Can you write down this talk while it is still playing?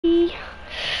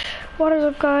What is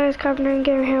up guys, Captain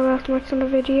Game here, welcome back to another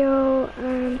video,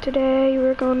 and today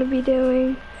we're going to be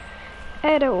doing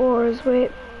Edit Wars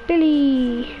with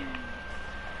Billy.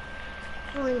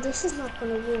 Oh, this is not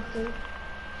going to work out.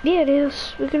 Yeah, it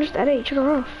is. We can just edit each other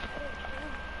off.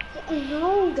 I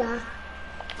know that.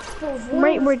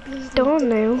 Right, we're done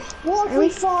now. What if we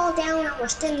fall down and we're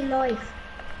still alive?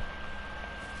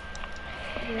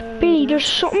 Billy, there's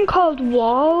something called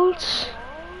walls.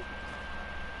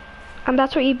 And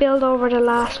that's what you build over the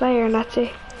last layer, and that's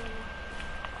it.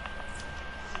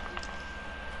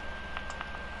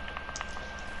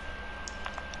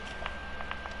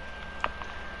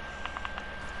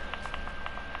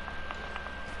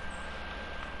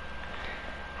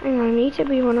 Hang on, I need to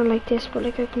be running like this, but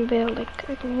like I can build, like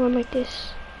I can run like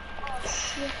this. Oh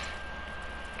shit.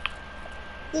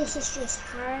 This is just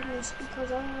hardness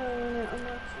because I'm gonna run out of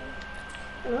match.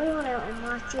 And when I run out of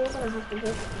match, you're gonna have to build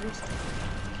it first.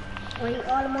 Right,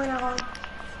 all of mine are on.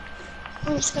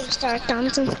 I'm just gonna start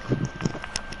dancing.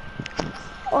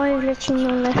 I have literally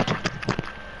none left.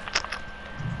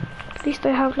 At least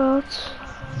I have lots.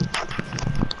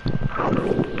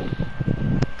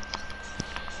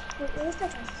 Wait, where's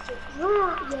that dance?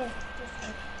 No, yeah.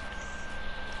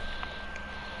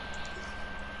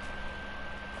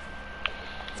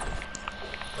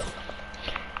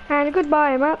 And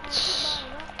goodbye, Mats.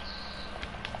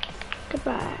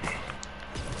 Goodbye.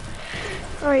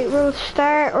 Alright, we'll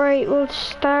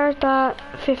start at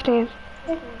 15.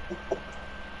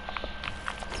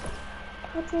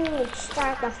 What do you mean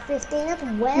start at 15? That's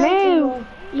well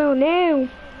No, now.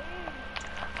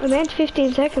 I meant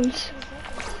 15 seconds.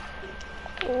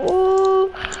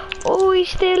 Oh, he's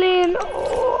still in.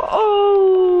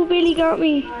 Oh, Billy got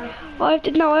me. I have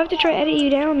to try to edit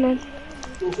you down then.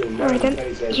 Alright then.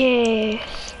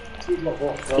 Yes. You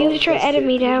have to try to edit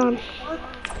me down.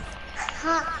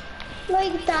 Ha!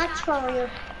 Like that's for you.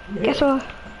 Guess what?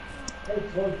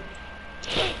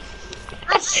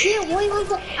 Ah shit, why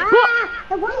won't it? Ah!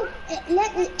 It won't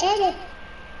let me edit.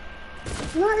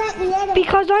 Not let me edit.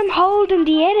 Because I'm holding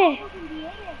the edit.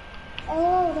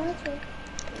 Oh, that's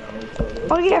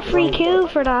it. I get a free kill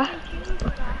for that.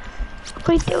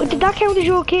 Wait, did that count as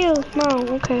your kill?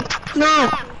 No, okay. No.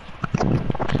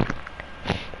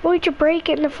 Why'd you break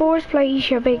it in the first place,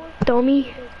 you big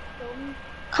dummy?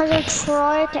 Cause I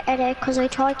tried to edit, cause I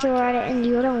thought you were editing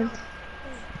the other one.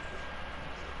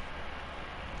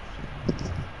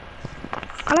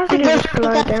 I'll have to do this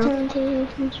glide down.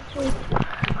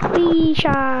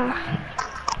 Weesha.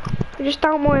 I just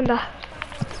don't mind that.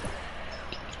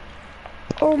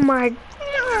 Oh my.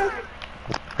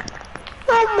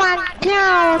 Oh my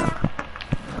god.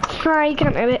 Sorry, you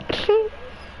can't edit.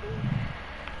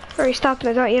 Alright, stop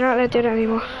now, you're not allowed to do that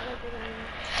anymore.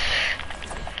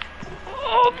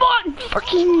 Oh my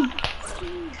fucking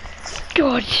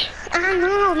god. I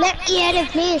know, let me edit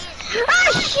please.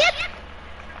 Oh shit!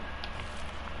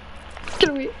 Get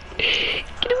away.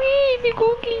 Get away, me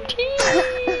cookie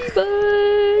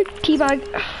teabag. Teabag.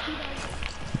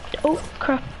 Oh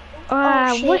crap.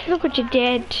 Ah, oh, what? Look what you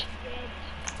did.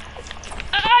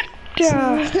 Ah,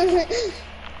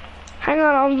 hang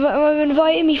on, I'm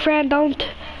inviting my friend, don't.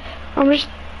 I'm just,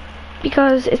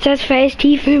 because it says Phase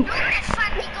Tifu.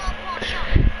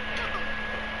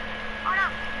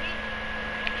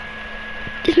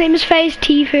 His name is Phase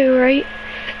Tifu, right?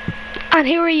 And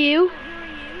who are you?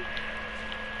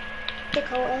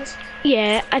 Dakota's.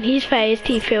 Yeah, and he's Phase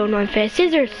Tifu and I'm Phase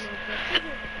Scissors.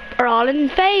 We're all in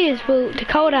Phase, well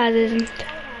Dakota's isn't.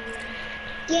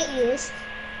 Yeah, he is.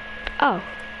 Oh.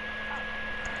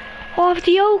 Off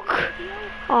the oak.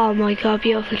 Oh my god,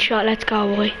 beautiful shot, let's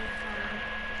go boy.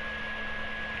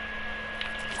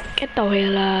 Get the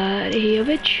hell out of here,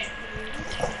 bitch.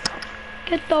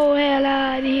 Get the hell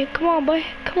out of here. Come on, boy.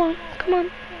 Come on, come on.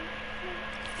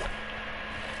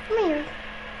 Come here.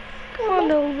 Come on,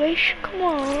 little bitch. Come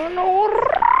on.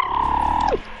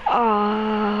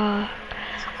 Ah.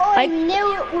 I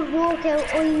knew it would work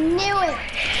out. I knew it.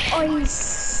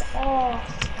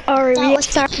 Alright, That we was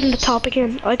start from the top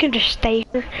again. I can just stay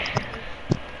here.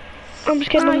 I'm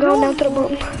just kidding, I'm going down to the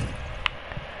bottom.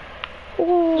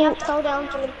 Oh. You have to go down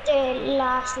to the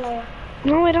last layer.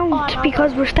 No, I don't, no,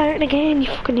 because we're starting again, you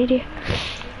fucking idiot.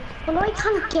 Well, I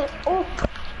can't get up.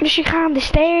 Yes, you can, the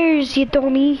stairs, you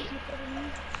dummy.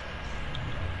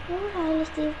 What the hell is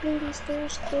these bleeding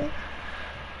stairs do?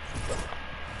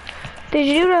 Did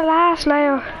you do the last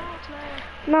layer?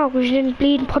 No, because you didn't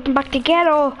bleed and put them back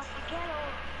together.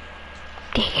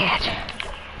 Dickhead.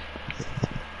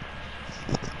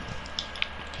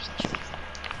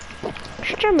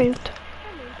 Shut your mouth.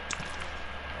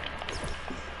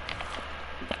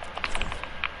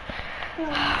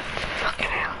 Fucking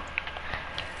hell.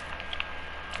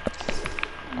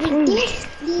 With this,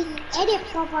 the edit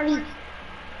properly.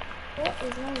 What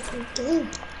is wrong with the game?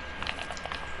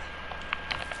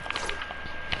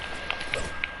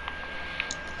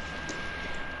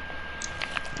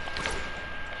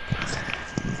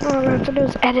 All I have to do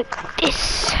is edit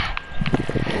this.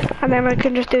 And then I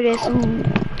can just do this. And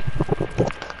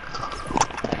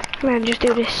then just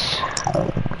do this.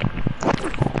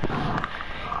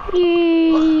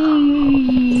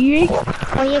 Yay.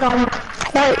 Where you going?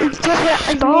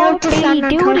 Stop, Billy,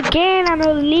 do it again and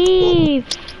I'll leave.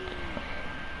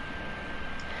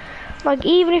 Like,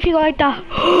 even if you like that.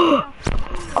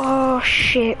 Oh,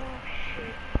 shit.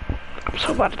 I'm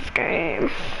so bad at this game.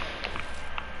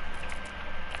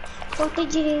 What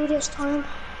did you do this time?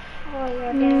 Oh,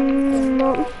 you're down.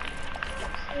 No.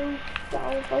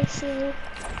 I see you.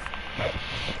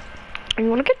 You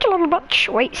wanna get your little bitch?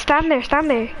 Wait, stand there, stand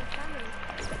there.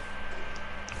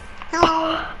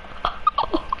 No.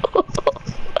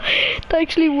 That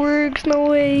actually works, no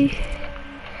way.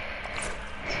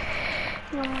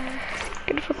 No.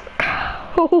 Get the fuck.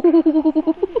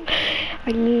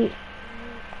 I need.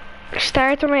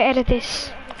 Start when I edit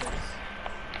this.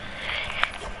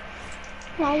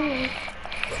 No.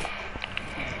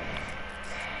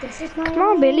 This is my Come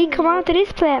on, Billy, come on to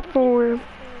this platform.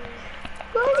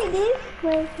 What is this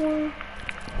platform?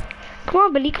 Come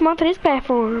on, Billy, come on to this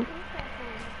platform.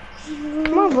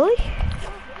 Come on, Billy.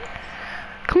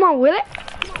 Come on, will it?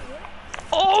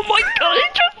 Oh my god,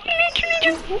 it just literally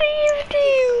just saved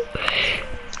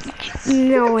you.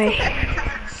 No way.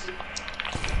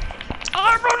 Oh,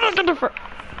 I'm running to the front.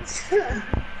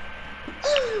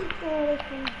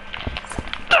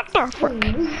 What the fuck?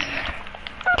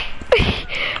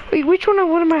 Wait, which one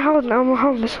am I holding? I'm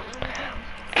holding this one.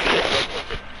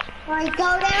 Alright,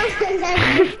 go down.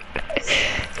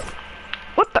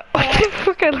 What the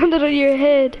fuck? I landed on your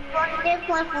head. Get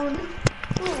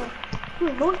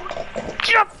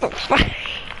the fuck.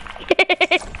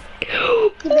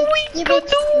 We got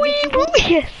the weevil.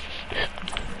 Yes.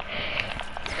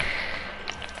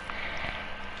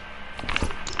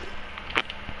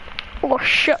 Oh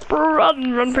shit,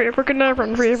 run for your freaking life,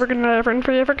 run for your freaking life, run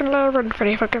for your freaking life, run for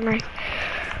your freaking life.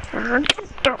 Get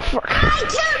the fuck. I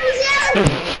killed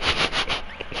myself!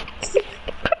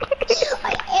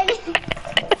 I edited.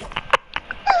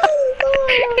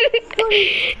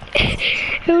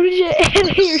 How did you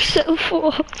edit yourself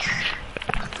off?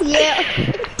 Yeah.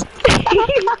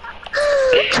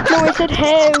 No, I said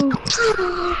how.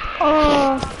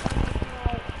 Oh.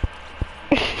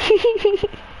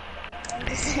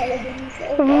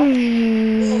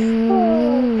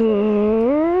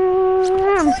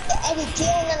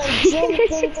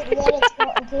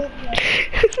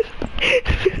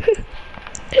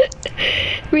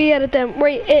 Re-edit them.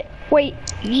 Wait, wait.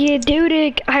 You do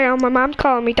the. Hang on, my mom's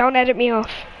calling me. Don't edit me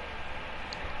off.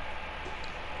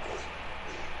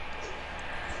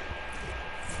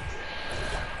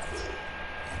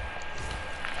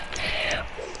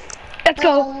 Let's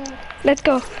go. Let's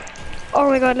go. Oh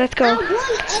my god, let's go. I want to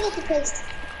edit the place.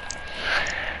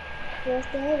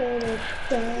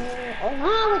 Oh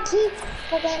no, we keep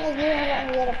forgetting you have it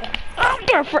on the other one. Oh,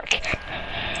 the frick.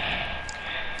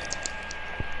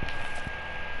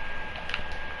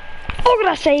 Oh,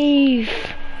 gonna save.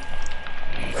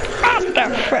 Oh, the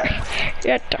frick.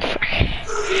 Get the frick.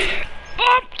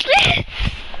 Oh, yes.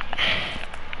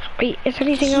 Wait, is there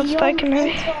anything else that I can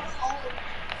do?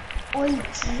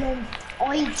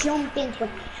 I jumped into it.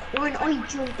 When I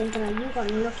jumped into it, you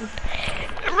got lucky.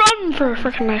 Run for a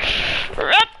freaking life.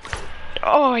 Run.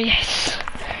 Oh, yes.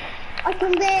 I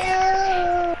can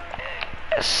there.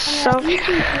 So. No, I'm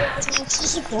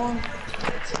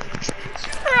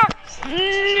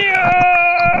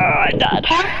dead.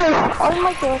 Oh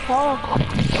my god.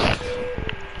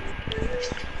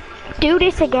 Do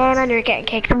this again and you're getting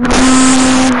kicked.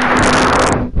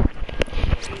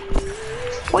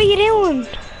 What are you doing?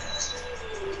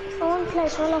 I want to play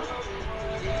solo.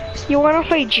 You wanna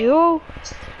play duo?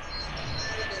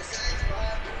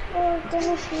 Oh, then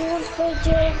if you want to play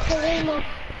duo, play more.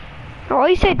 Oh,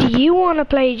 I said, do you wanna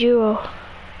play duo?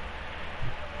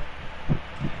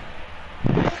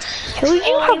 Who do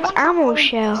you have ammo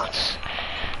shells?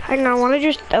 Hang on, I wanna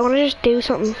just do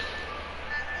something.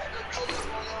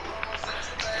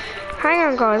 Hang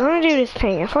on, guys, I wanna do this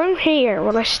thing. If I'm here,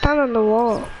 will I stand on the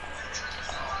wall?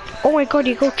 Oh my god,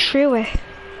 you go through it.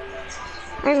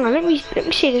 Hang on, let me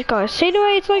see this, guys. See the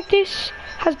way it's like this?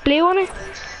 Has blue on it?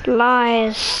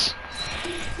 Lies.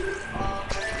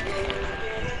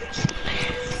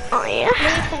 Oh yeah.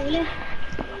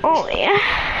 Oh yeah.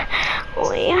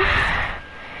 Oh yeah.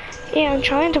 Yeah, I'm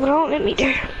trying to, but don't let me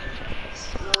there.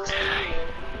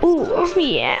 Ooh, oh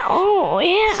yeah, oh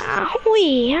yeah, oh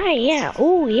yeah, yeah,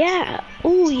 oh yeah,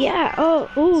 oh yeah, oh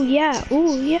yeah, oh yeah,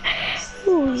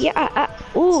 oh yeah,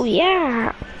 oh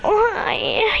yeah, oh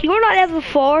yeah. You're not level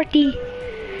 40.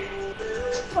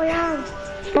 I am.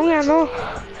 Oh yeah, no.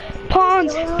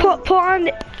 Put on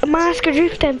Master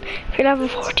Drifting if you're level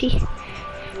 40.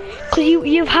 Cause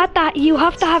you have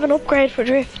to have an upgrade for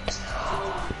drift.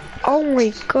 Oh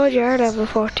my god, you're level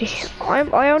 40.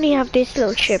 I only have this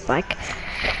little ship like.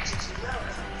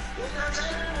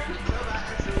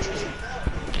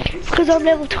 Because I'm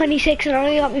level 26 and I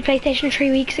only got my PlayStation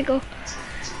 3 weeks ago.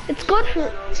 It's good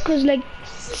for, cause like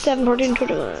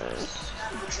 714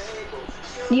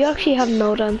 you actually have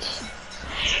no dance.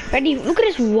 Ready? Look at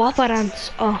this whopper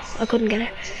dance. Oh, I couldn't get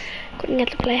it. Couldn't get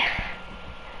to play.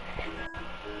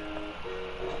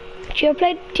 Do you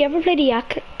ever play the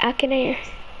Akinator?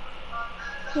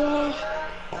 Yeah.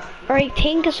 Alright,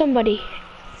 think of somebody.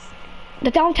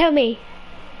 But don't tell me.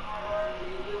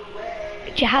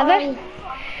 Do you have it?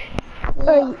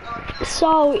 Yeah.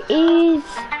 So is...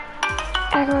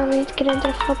 I don't need to get into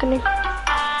the fucking thing.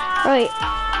 Right.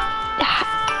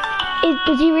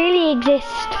 Does he really exist?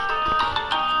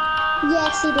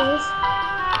 Yes, he does.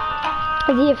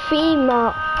 Is he a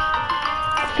female?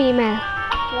 Female.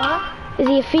 What? Is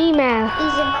he a female?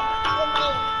 He's a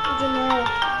male.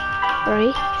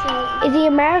 Right. So, Is he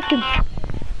American?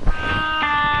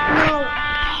 no.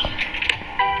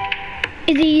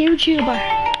 Is he a YouTuber?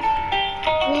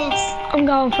 Yes. I'm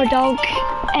going for dog.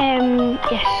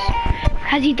 Yes.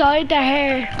 Has he dyed their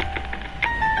hair?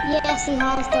 Yes, he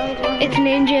has died. It's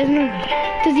ninja, isn't it?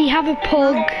 Does he have a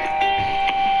pug?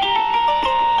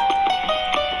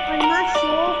 I'm not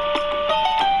sure.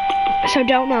 So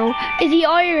don't know. Is he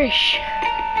Irish?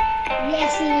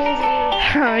 Yes, he is.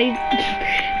 Right.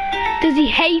 Does he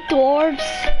hate dwarves?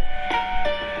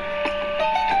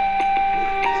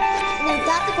 No,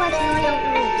 that's the question I don't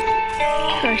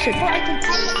know. Person. But I can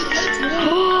tell you he hates me.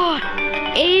 Oh,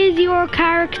 is your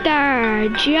character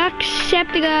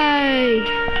Jacksepticeye?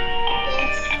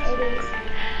 Yes, it is.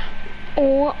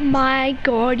 Oh my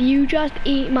god, you just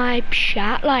ate my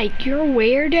chat like you're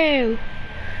weirdo.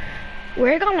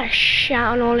 We're gonna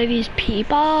shout on all of these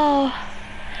people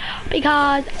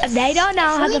because they don't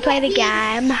know how to play the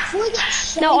game.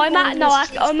 No, I'm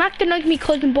acting like me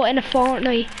cousin but in a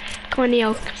Fortnite kind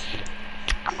of.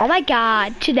 Oh my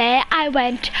god, today I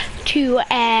went to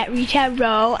Retail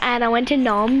Row and I went to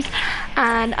Noms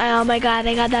and oh my god,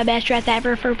 I got the best dress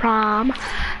ever for prom.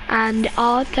 And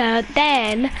also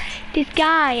then this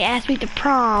guy asked me to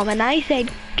prom and I said,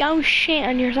 go shit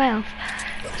on yourself.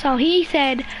 So he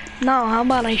said, no, how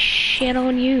about I shit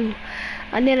on you?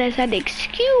 And then I said,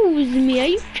 excuse me, are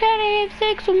you trying to have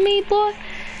sex with me, boy?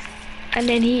 And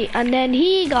then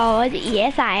he goes,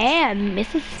 yes I am,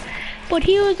 Mrs. But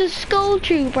he was a school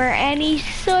trooper and he's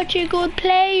such a good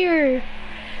player.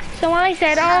 So I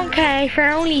said, okay, for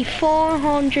only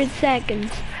 400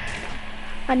 seconds.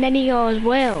 And then he goes,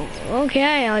 well,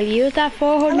 okay, I'll use that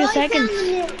 400 seconds.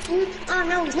 Oh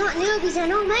no, he's not noob, he's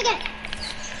an omega.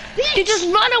 You just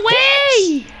run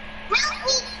away! Help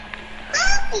me!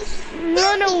 Help me!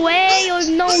 Run away or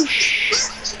no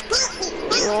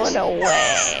Run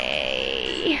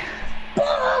away.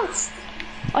 Balls!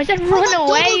 I said run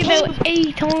away about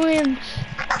 8 times.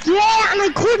 Yeah, and I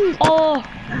couldn't. Oh,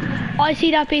 I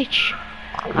see that bitch.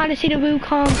 And I see the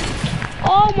Wukong.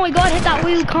 Oh my god, hit that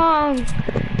Wukong.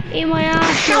 In my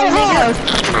ass, little nigger.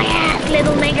 My ass,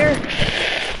 little nigger.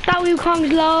 That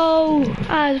Wukong's low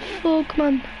as fuck,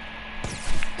 man.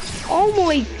 Oh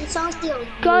my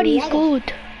god, he's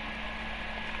good.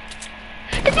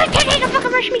 This bitch can't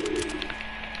fucking rush me.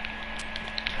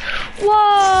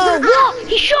 Whoa, what?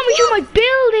 He shot me through my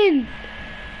building.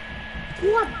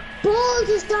 What balls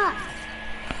is that?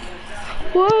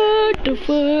 What the fuck?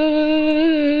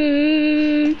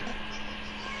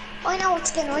 I know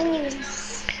what's going on you.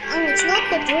 And it's not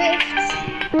the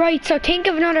drift. Right, so think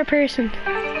of another person.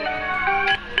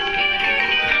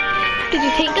 Did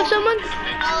you think of someone?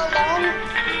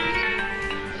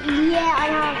 Yeah, I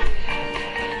have.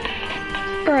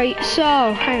 Right,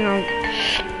 so, hang on.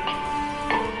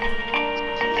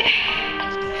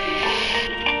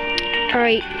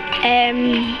 Alright,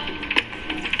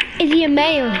 is he a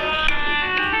male?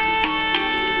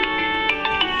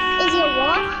 Is he a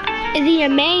what? Is he a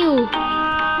male?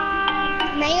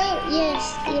 Male?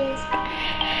 Yes, he is.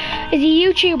 Is he a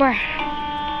YouTuber?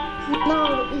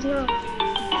 No, he's not.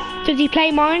 Does he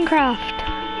play Minecraft?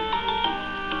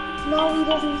 No, he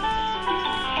doesn't.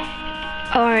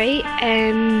 Alright,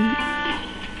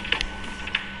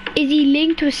 is he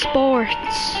linked with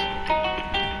sports?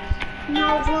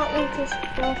 No, it's not Lucas.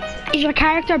 What? Is your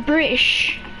character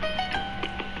British?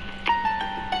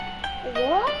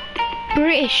 What?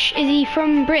 British. Is he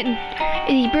from Britain?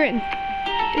 Is he Britain?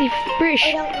 Is he British?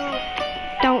 I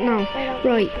don't know. Don't know. I don't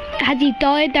Right. Has he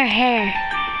dyed their hair?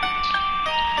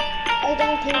 I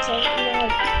don't think so. No.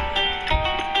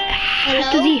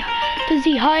 Does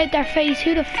he hide their face?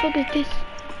 Who the fuck is this?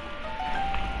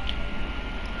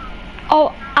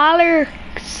 Oh,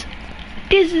 Alex.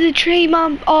 This is a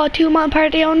 3-man, 2-man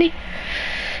party only.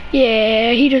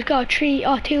 Yeah, he just got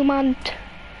 2-man.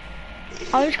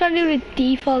 I'm just gonna do the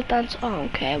default dance. Oh,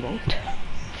 okay, I won't.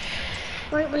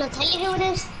 Right, will I tell you who it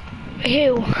is?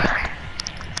 Who?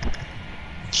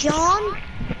 John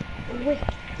Wick.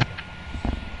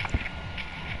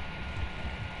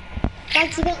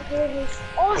 Thanks again for this.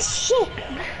 Oh shit!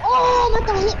 Oh, what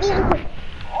the hit me ankle?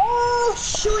 Oh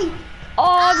shit! Oh,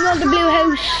 I'm going to the blue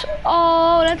house.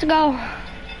 Oh, let's go.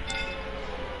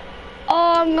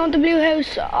 Oh, I'm going to the blue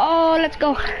house. Oh, let's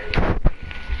go.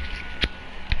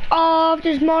 Oh,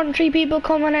 there's more than 3 people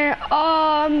coming here.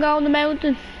 Oh, I'm going to the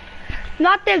mountain.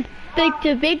 Not the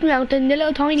big mountain, the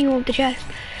little tiny one with the chest.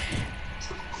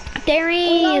 There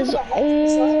is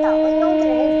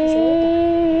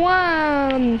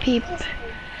one people.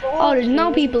 Oh, there's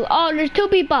no people. Oh, there's 2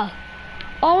 people.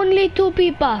 Only 2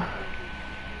 people.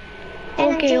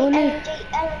 Okay, only.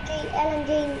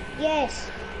 LMG,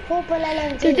 yes. Purple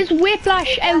LMG. There's this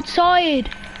whiplash outside.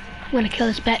 I'm gonna kill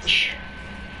this bitch.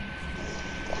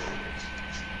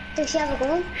 Does she have a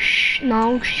gun? Shh,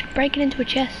 no, she's breaking into a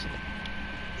chest.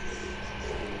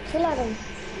 Kill her then.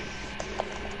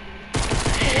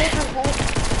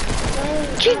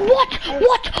 Gee, what?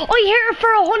 What? I hit her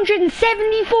for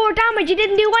 174 damage. It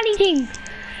didn't do anything.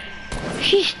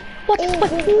 She's what?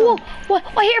 What?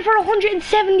 I hit her for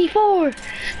 174.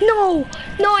 No,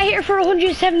 I hit her for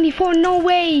 174. No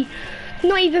way.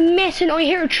 Not even messing. I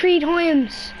hit her 3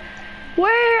 times.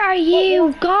 Where are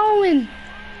you going?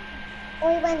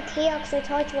 I went here because I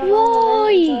thought you were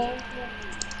Why?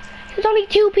 There's only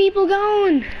 2 people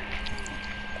going.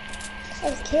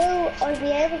 I'll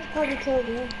be able to probably kill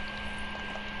you.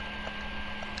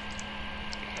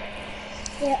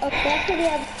 Yeah, I'll definitely be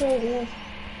able to kill you.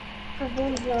 I've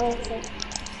won the also.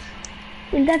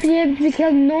 You'll definitely be able to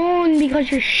kill none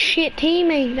because you're shit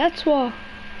teammate, that's what.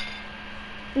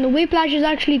 And the whiplash is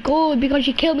actually good because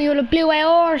you killed me with a blue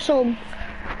AR or something.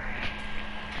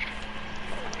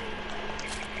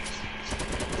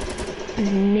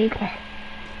 Nigga.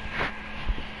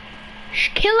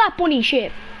 Kill that bunny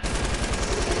shit.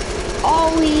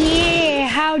 Oh yeah,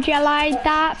 how'd you like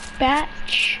that,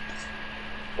 bitch?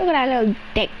 Look at that little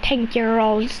dick, think you're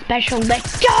all special dick.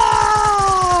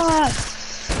 Yeah!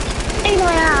 Eat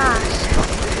my ass!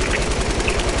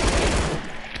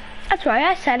 That's right,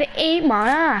 I said it, eat my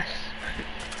ass.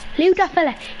 Loot that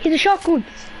fella, he's a shotgun.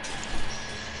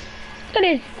 Look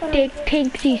at his dick,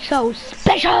 thinks he's so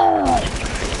special.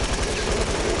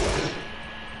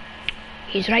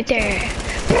 He's right there.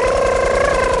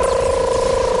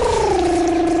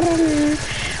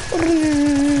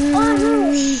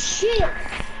 Oh shit!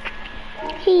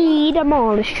 He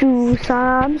demolished you,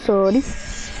 I'm sorry.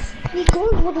 You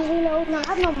guns wouldn't reload and I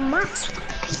have no max.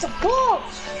 Piece of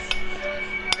balls!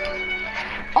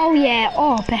 Oh yeah,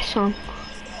 oh best song.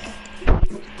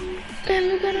 Then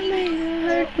we're gonna make it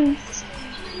hurt me.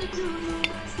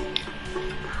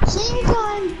 Same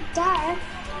time, dark.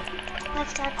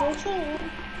 Let's start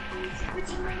rotating.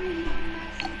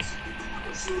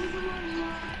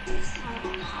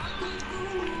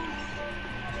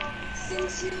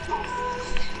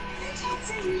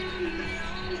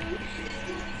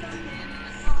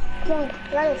 Come on,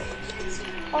 Ralph.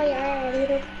 Oh yeah,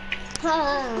 ready.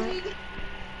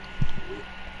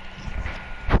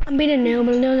 I'm being a noob,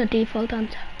 but no the default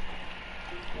answer.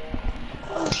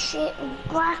 Oh shit, I'm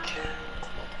back.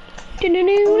 I've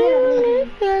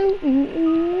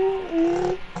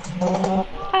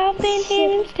been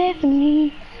hearing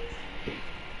Stephanie.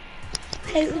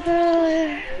 I'm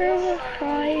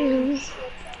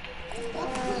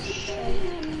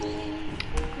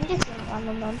just gonna run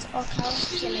the months.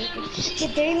 Okay, you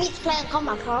dare me to play on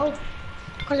Combat Pro?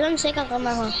 Because I'm sick of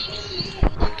Combat Pro.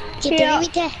 You dare me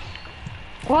to?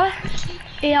 What?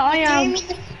 Yeah, I am.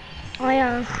 I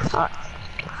am.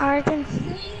 Harden.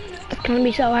 It's gonna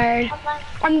be so hard.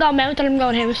 I'm going mountain, I'm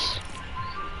going house.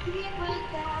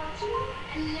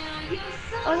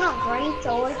 I'm not great,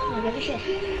 so I don't give a shit.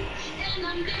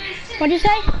 What'd you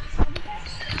say?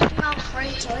 I'm not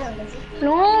great, so I don't give a shit.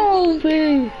 No,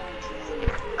 boo.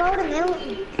 Go to the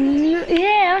mountain.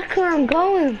 Yeah, that's where I'm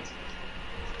going.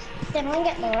 Then I'm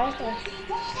getting the rest of it.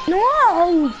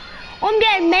 No! I'm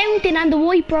getting mountain and the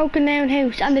white broken down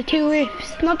house and the 2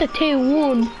 rifts. Not the 2,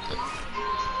 1.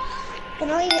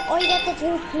 And I get the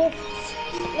 2 clips.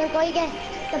 Like I get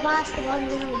the basketball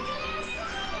room.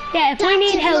 Yeah, if I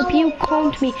need help, you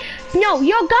come to me. No,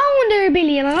 you're going there,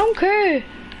 Billy, and I don't care.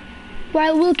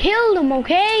 Well, we'll kill them,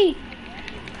 okay?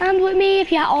 And with me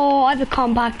if you... Oh, I have a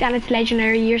compact and it's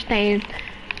legendary. You're staying.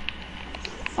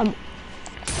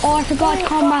 Oh, I forgot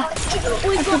combat.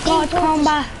 I forgot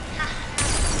combat.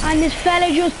 And this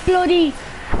fella just bloody...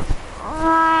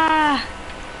 Ah.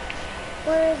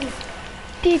 Where is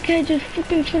he? DK just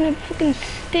fucking trying to fucking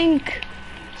stink.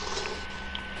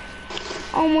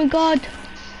 Oh my god.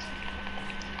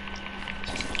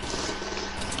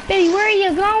 Billy, where are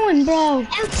you going, bro?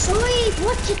 Outside,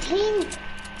 what you think?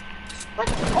 What?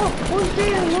 Oh, one's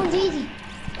there and one's easy.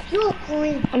 You're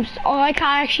going. I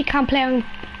actually can't play on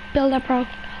Builder Pro.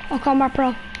 Or Combat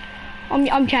Pro.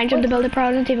 I'm changing to Builder Pro,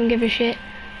 I don't even give a shit.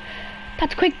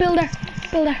 That's quick Builder.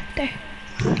 Builder, there.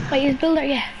 Wait, is Builder?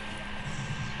 Yeah.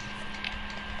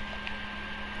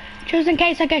 Just in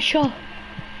case I get shot.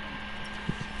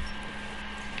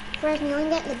 Where's me? I'm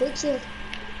getting the big shield.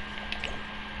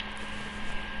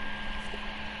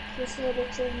 You see a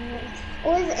big shield in there.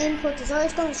 Oh, I have inputs. I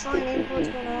was going to try an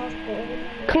inputs when I was bored.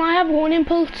 Can I have 1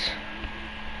 impulse?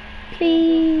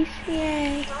 Please,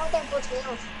 yay. I don't inputs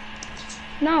now.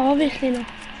 No, obviously not.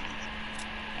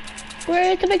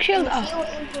 Where is the big shield? Oh.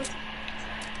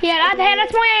 Yeah,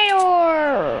 that's my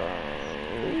AR.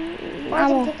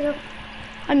 Ammo.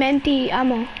 I'm empty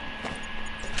ammo.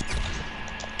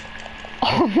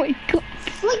 Oh my god.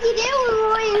 What you doing,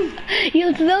 Ryan?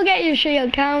 You'll still get your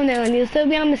shield, calm down. You'll still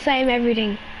be on the same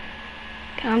everything.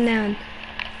 Calm down.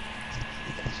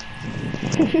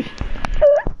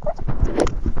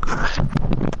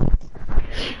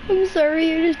 I'm sorry,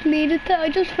 you just needed that. I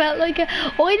just felt like it.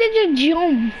 Why did you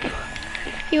jump?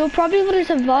 You probably would have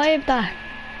survived that.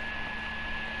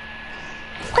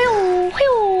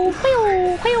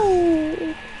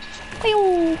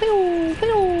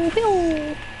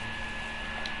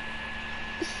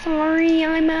 Sorry,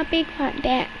 I'm a big fat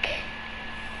dick.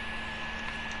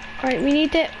 Alright, we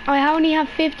need to... I only have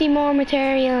 50 more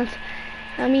materials.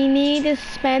 And we need to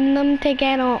spend them to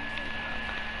get up.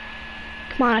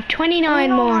 Come on, I have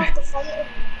 29 more.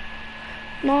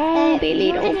 No,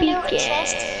 Billy, don't be gay.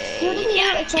 You didn't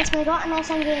get a chest, I got an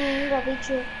SMG and you got a big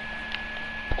shield.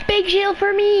 Big shield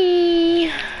for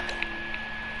me.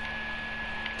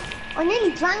 I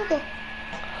nearly planked it.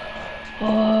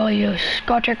 Oh, you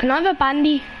scotcher. Can I have a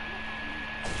bandy?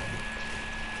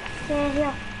 Yeah,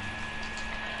 here.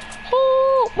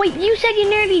 Oh, wait, you said you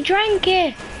nearly drank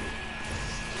it.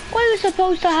 Why are you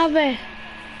supposed to have it?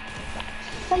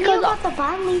 But you got the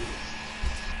bandy.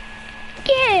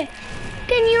 Yeah,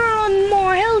 then you're on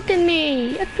more health than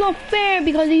me. That's not fair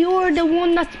because you're the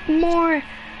one that's more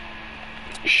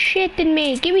shit than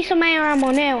me. Give me some air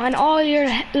ammo now and all your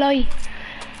life.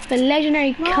 The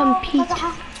legendary compete.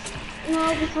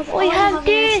 No, because I have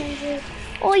this.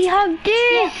 I have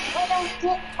this.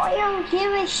 Yeah, I don't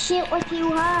give a shit what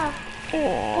you have.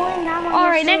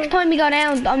 Alright, next time we go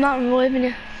down, I'm not reviving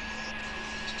you.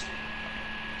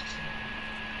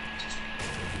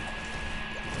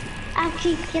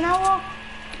 Actually, you know what?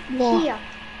 What? Here.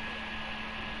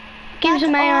 Give me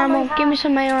some air ammo. Give me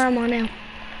some air ammo now.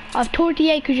 I have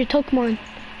 38 because you took mine.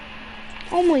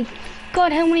 Oh my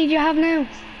god, how many do you have now?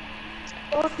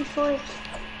 45.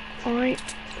 Alright.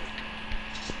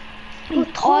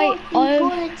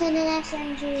 Bullets in an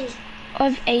SMG.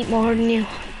 I've 8 more than you.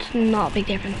 It's not a big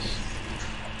difference.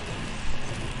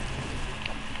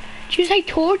 Did you say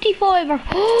 35 or...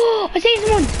 Oh, I see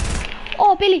someone!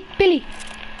 Oh, Billy!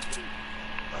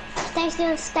 Stay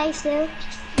still, stay still.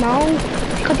 No,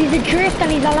 because he's adrift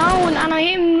and he's alone and I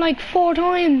hit him like 4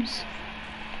 times.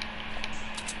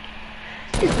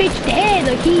 This bitch dead,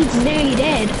 like he's nearly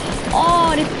dead.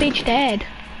 Oh, this bitch dead.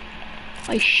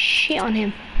 I shit on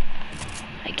him.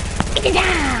 Like, get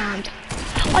down!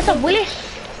 What's up, Willis?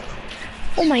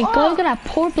 Oh my god, look at that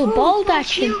purple ball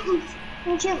action.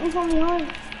 Don't shoot me from behind.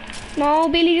 No,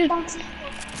 Billy, just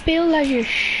build as your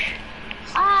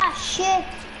Ah, shit.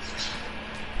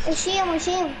 I see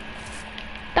him.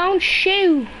 Don't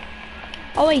shoot.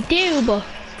 Oh, I do, but...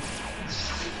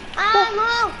 Ah,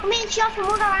 no, I'm being shot from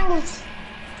other angles.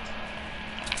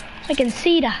 I can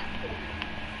see that.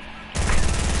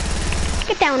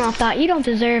 Get down off that, you don't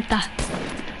deserve that.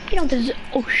 You don't deserve...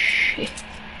 Oh, shit.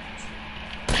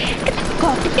 Get the fuck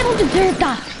off, you don't deserve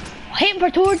that. I hit him for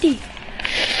 30.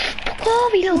 Fuck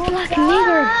off, you little black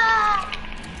nigger.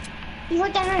 You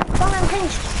went down, don't let him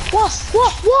finish. What?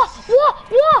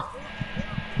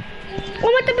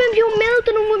 I'm at the bim, you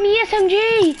melting him with me SMG.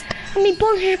 And me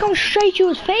bullets are going straight to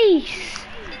his face.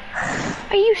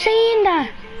 Are you saying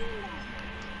that?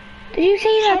 Did you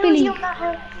say that, Billy?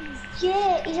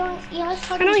 Yeah,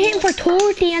 And I hit him for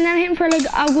 30 and then I hit him for like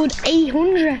a good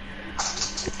 800.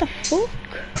 What the fuck?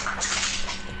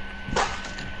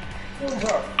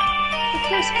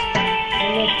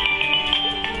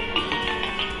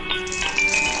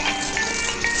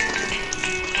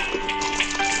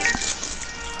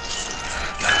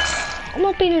 I'm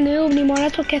not being a noob anymore,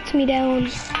 that's what gets me down.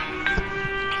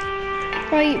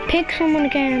 Right, pick someone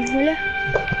again, will you?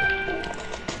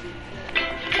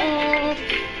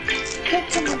 Pick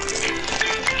someone.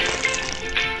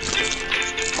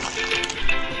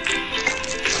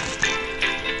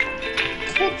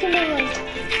 Pick someone.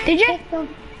 Did you? Pick them.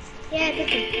 Yeah, pick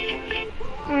them.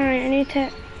 Alright, I need to...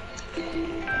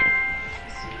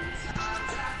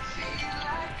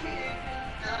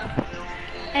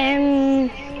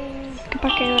 Get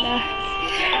back out of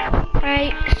there.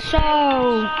 Right, so...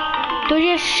 Does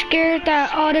your character,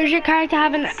 does your character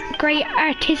have a great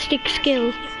artistic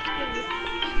skill?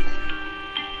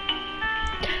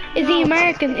 Is he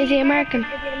American? Is he American?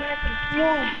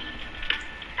 No.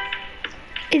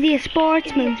 Is he a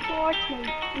sportsman?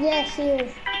 Yes, he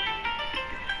is.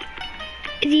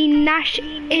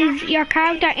 Is your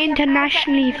character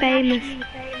internationally famous?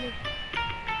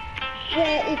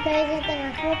 Yeah, he plays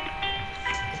international.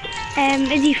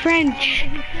 Is he French?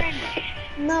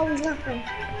 No, he's not French.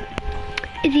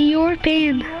 Is he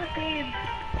European?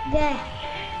 Yeah.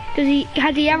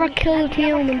 Has he ever killed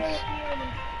humans?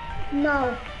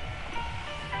 No.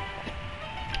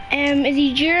 Is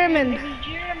he German?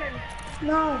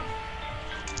 No.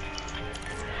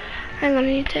 Hang on, I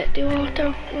need to do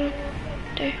auto.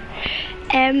 There.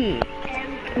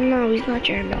 No, he's not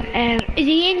German. Is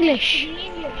he English?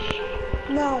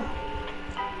 No.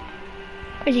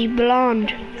 Is he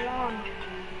blonde?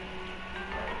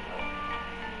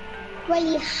 Well,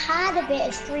 he had a bit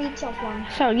of street stuff on.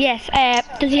 So yes.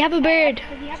 Does he have a beard?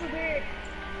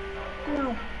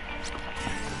 No.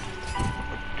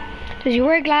 Does he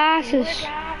wear glasses?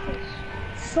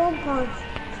 Sometimes.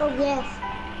 Oh, yes.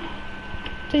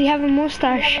 Does he have a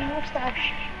mustache?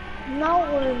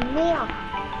 Nowhere near.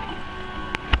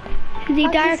 Is he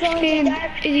dark skinned?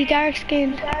 Is he dark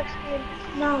skinned?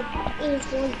 No, he's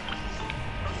white.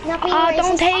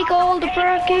 Don't take all the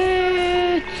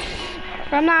brackets!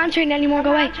 I'm not answering anymore,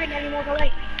 go away.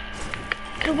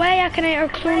 Get away, Akinator,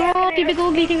 clone off, you big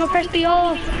ugly thing, I'll press the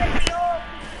off.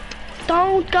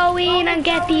 Don't go in and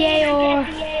get the AR.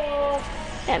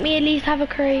 Let me at least have a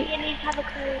crate.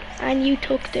 And you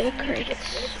took the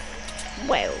crates.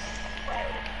 Wow.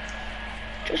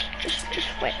 Just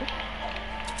wow.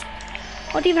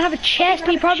 I don't even have a chest,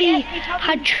 we probably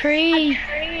had 3.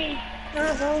 No,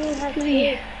 I've only had 2.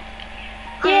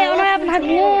 Yeah, and I haven't had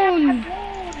 1.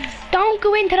 Don't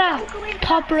go into that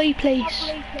top right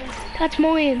place. That's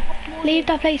mine. Leave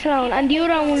that place alone. And the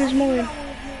other one is mine.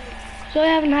 So I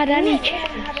haven't had any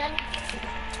chests.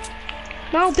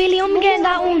 No, Billy, I'm getting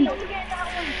that one.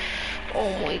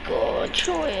 Oh my god,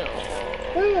 child.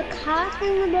 There's a cat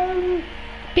in the bottom.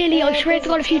 Billy, I swear to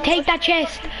God, if you take that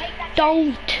chest,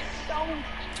 don't.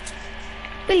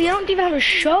 Billy, I don't even have a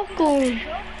shotgun.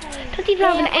 I don't even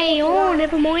have an AR,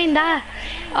 never mind that.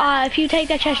 If you take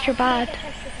that chest, you're bad.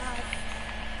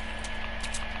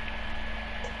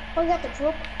 Oh, you got the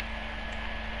truck.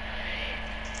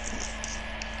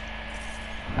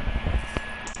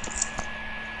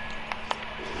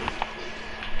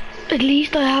 At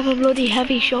least I have a bloody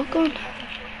heavy shotgun.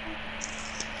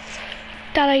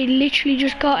 That I literally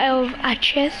just got out of a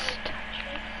chest.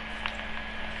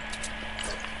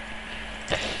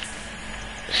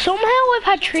 Somehow I've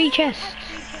had 3 chests.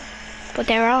 But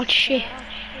they're all shit.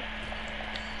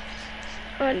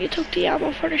 And you took the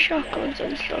ammo for the shotguns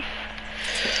and stuff.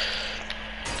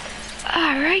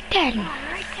 Alright then.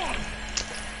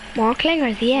 More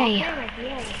clingers, yay.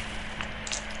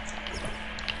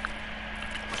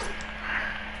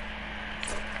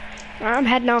 I'm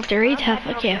heading off to retail,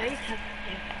 fuck you.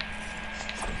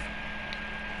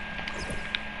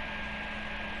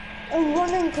 I'm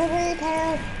running to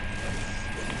retail.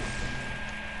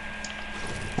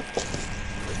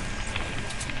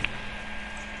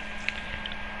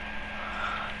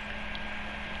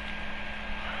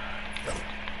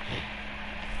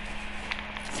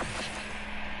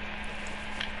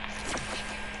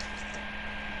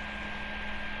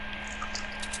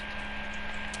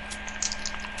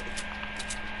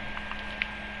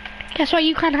 Guess what,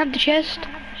 you can't have the chest.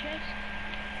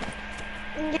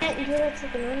 I'm getting to it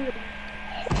like an under.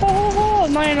 Oh,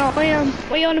 mine not, I am.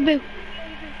 What are you on about?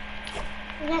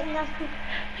 I'm getting nothing.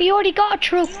 You already got a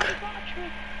truck.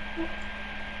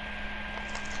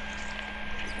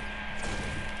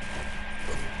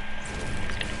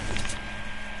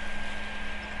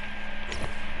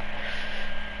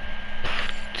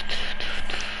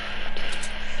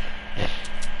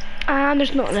 And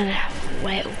there's nothing in it.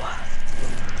 Wow.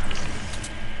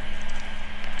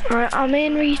 Alright, I'm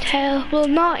in retail. Well,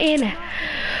 not in it.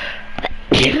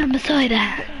 I'm beside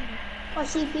it. I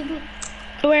see people.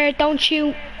 Where? Don't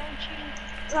shoot.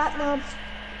 Rat mobs.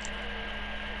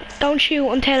 Don't shoot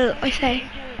until I say.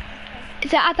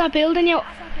 Is it at that building yet?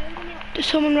 There's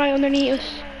someone right underneath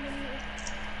us.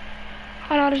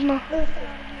 Oh no, there's not.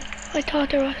 I thought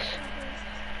there was.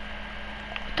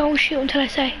 Don't shoot until I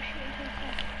say.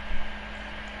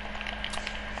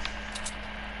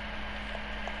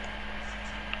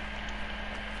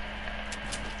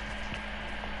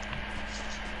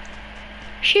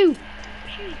 Shoot!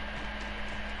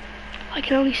 I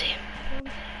can only see him.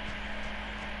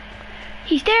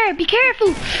 He's there, be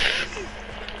careful!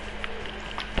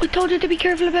 I told you to be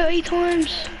careful about 8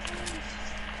 times.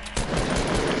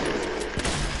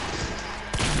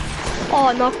 Oh,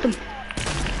 I knocked him.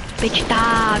 Bitch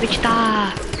da, bitch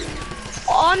da.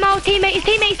 Oh no,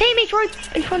 teammates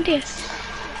right in front of you.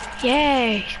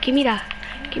 Yes, give me that.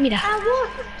 Give me that. What?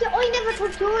 Yeah, I never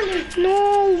took yours.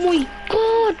 No, my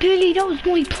god, Billy, that was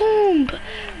my pump.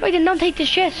 Right then, don't take this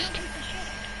chest.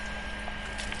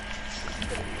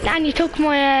 And you took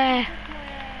my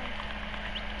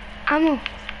ammo.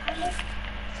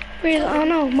 Where? Oh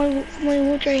no, my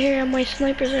wood's right here and my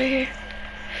sniper's right here.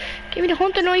 Give me the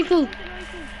hunting rifle.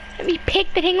 Let me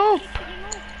pick the thing up.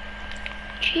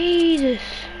 Jesus.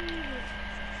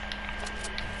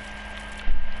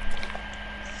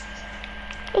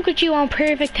 Look at you on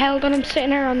perfect health and I'm sitting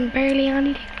there on barely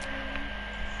anything.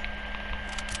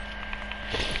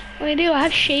 Well, I do, I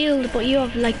have shield, but you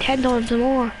have like 10 times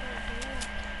more.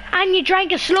 And you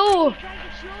drank it slow.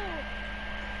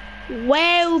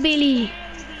 Wow, Billy.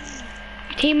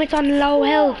 Your teammate's on low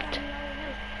health.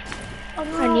 Oh,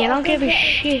 no, And you don't give a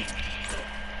shit.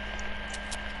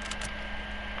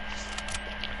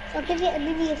 I'll give you a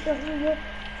mini if you hurry up.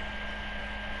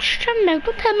 Shut up now,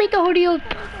 don't tell me to hurry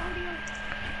up.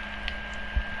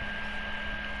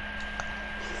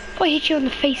 If I hit you in the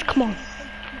face, come on.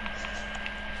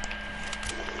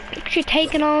 Look at you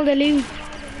taking all the loot.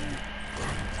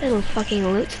 Little fucking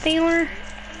loot stealer.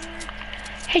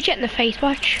 Hit you in the face,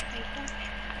 watch.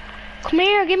 Come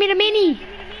here, give me the mini.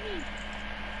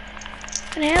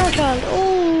 An hell, child.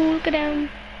 Oh, look at them.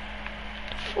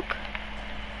 Fuck.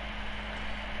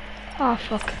 Oh,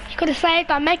 fuck. You could have saved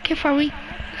that medkit for me.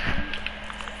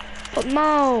 But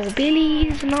no,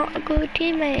 Billy's not a good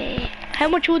teammate. How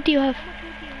much wood do you have?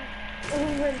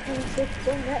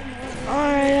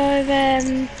 Alright,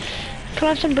 I've can I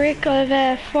have some brick? I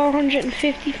have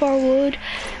 454 wood,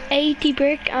 80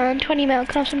 brick and 20 metal.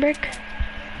 Can I have some brick?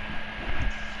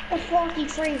 A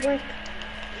 43 brick.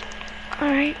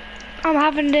 Alright. I'm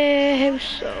having the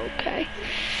house, okay.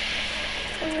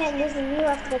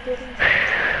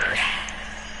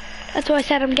 That's why I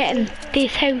said I'm getting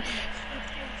this house.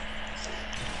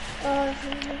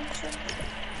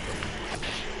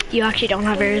 You actually don't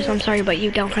have yours, I'm sorry, but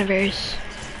you don't have yours.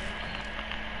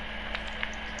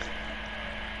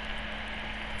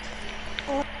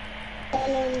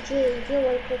 LMG, you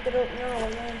will pick it up now,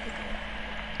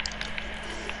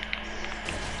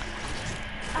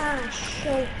 Ah,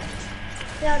 shit.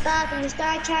 Yo, Dad, when you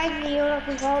start charging the Euro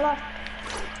controller.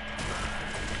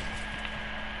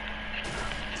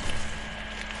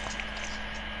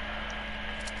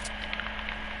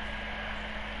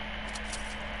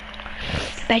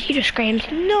 Bet you just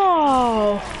screamed,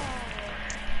 no!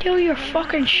 Do your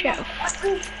fucking shit.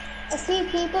 I see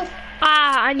people.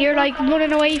 Ah, and you're like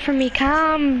running away from me.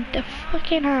 Calm the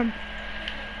fucking arm.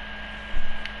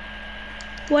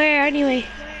 Where anyway?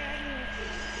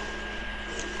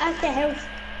 At the house.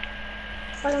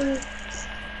 Follow me.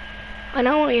 I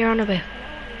know what you're on about.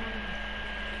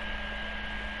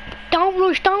 Don't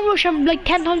rush, I'm like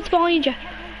 10 times behind you.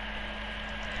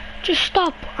 Just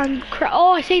stop and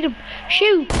oh, I see them.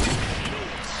 Shoot!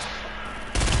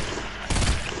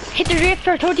 Hit the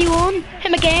drifter, 31. Hit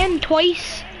him again,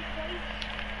 twice.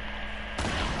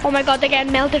 Oh my god, they're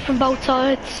getting melted from both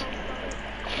sides.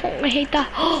 I hate that.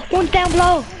 One's down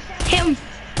below. Hit him.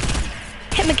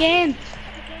 Hit him again.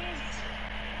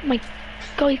 Oh my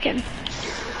god, he's getting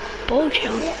bulged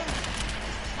on.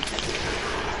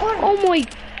 Oh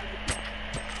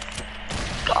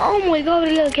my god,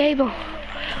 a little cable.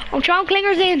 I'm throwing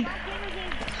clingers in.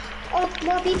 Oh,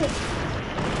 more people.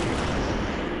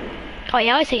 Oh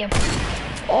yeah, I see him.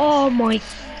 Oh my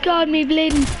god, me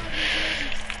bleeding.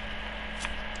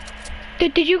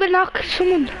 Did you get knocked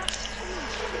someone?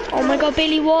 Oh my god,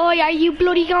 Billy, why are you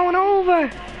bloody going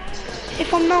over?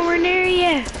 If I'm nowhere near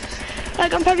you.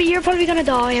 Like, you're probably gonna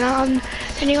die, you know, and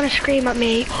you're gonna scream at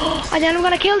me. And then I'm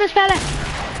gonna kill this fella.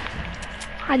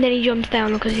 And then he jumps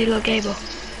down because he's a little cable.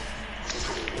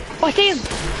 Oh, I see him.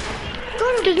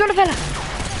 There's another fella.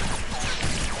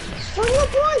 One,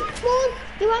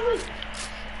 you have me.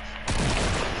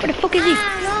 Where the fuck is he?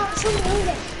 Ah, no, someone in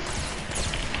there.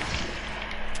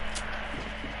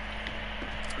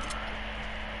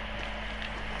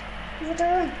 Where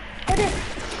there?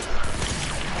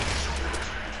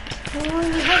 Oh,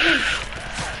 you have him.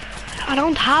 I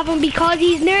don't have him because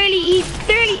he's nearly,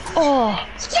 oh.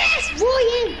 Yes,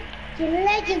 Ryan, you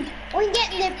legend. I'm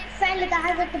getting the fella that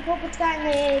has like the bubble star and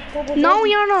the bubble. No,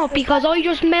 you're not, because I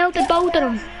just melted both of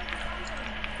them.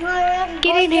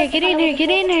 Get in here, get in here, get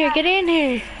in here, get in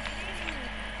here.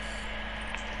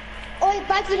 Oh,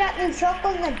 back to that new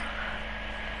shotgun then.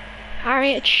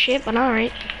 Alright, it's shit, but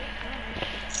alright.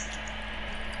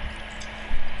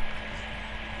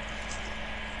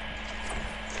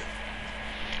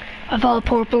 I've all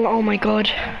purple, oh my god.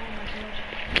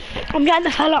 I'm getting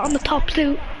the fella on the top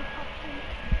suit.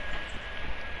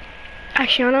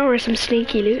 Actually, I know where some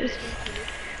sneaky loot is,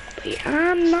 but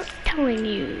I'm not telling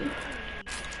you.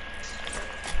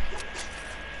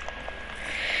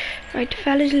 Right, the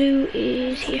fella's loot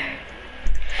is here.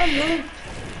 Oh no.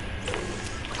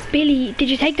 Billy, did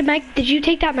you take the mag? Did you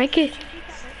take that med kit?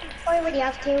 I already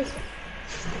have two.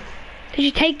 Did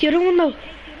you take the other one though?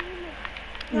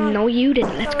 No, you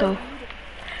didn't. Let's go.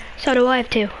 So do I have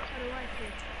two.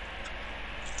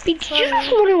 Did you just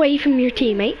run away from your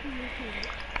teammate?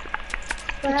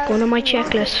 It's going on my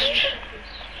checklist.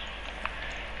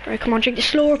 Right, come on, drink the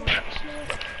slurp.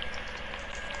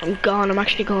 I'm gone. I'm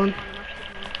actually gone.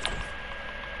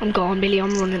 I'm gone, Billy.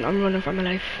 I'm running for my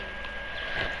life.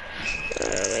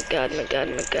 Oh my god, my god,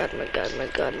 my god, my god, my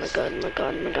god, my god, my god, my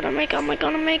god, my god, my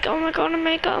god, my god, my god,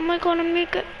 my god, my god, my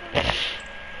god.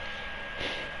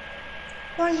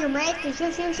 Where's your mate?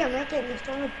 Just use your mate in the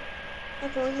storm.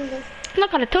 That's all you do.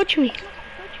 Not gonna touch me.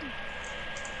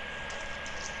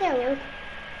 Yeah, well.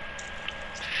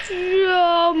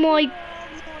 Oh my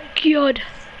god.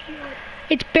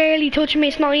 It's barely touching me,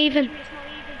 it's not even.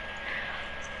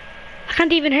 I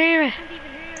can't even hear it.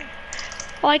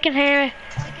 Oh, I can hear it.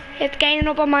 It's gaining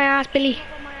up on my ass, Billy.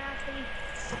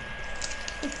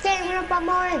 It's gaining up on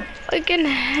mine. I can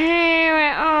hear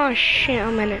it. Oh shit,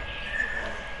 I'm in it.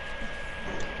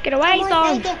 Get away,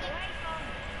 Tom. Get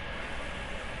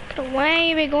away,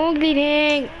 you big ugly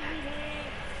thing.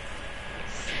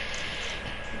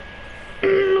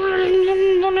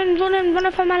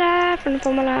 Running for my life, running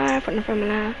for my life, running for my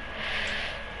life.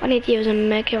 I need to use a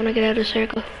mech when I get out of the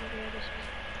circle.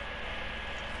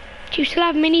 Do you still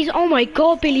have minis? Oh my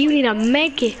god, Billy, you need a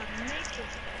mech. Yeah,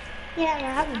 I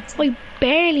have them. I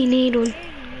barely need one.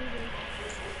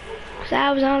 So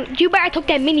I was on. You better took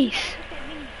them minis.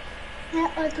 Yeah,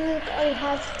 I think I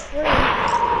have three.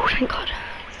 Oh, thank god.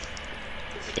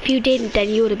 If you didn't, then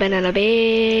you would have been in a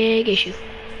big issue.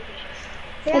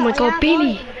 Yeah, oh my god,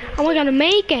 Billy. Am I gonna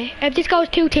make it? If this goes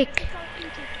too thick,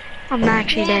 I'm not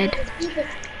actually dead.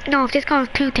 No, if this goes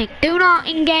too thick, do not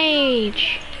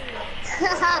engage.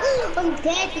 I'm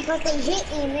dead because they hit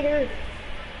me in the middle.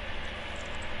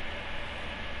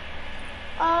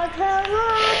 Oh,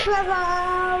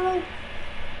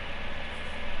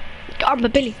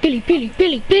 but Billy.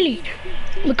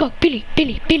 Oh my god, Billy.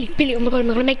 Oh my god, I'm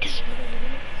gonna make this.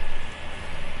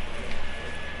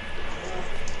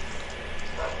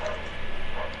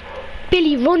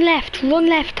 Billy, run left. Run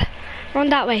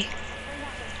that way.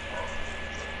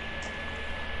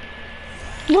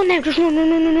 Run now, just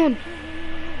run.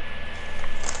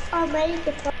 I'll make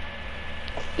it.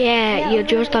 Yeah, you're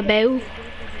just about.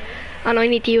 And I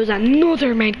need to use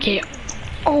another medkit.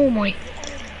 Oh my.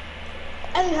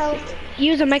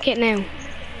 Use a medkit now.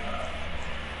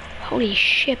 Holy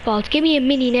shit balls. Give me a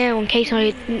mini now in case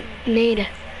I need it.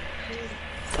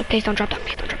 Oh, please don't drop that.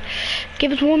 Please don't drop.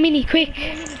 Give us one mini, quick.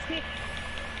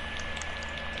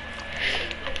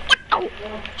 Oh.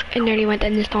 I nearly went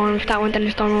in the storm. If that went in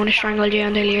the storm, I would have strangled you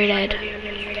until you're dead.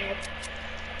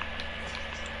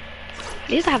 At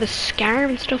least I have a scar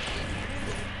and stuff.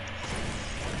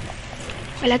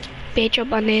 Well, let's bitch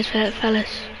up on these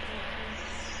fellas.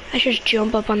 Let's just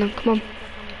jump up on them. Come on.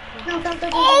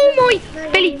 Oh my!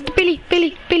 Billy! Get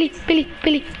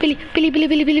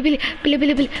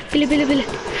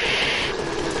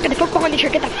the fuck behind the tree.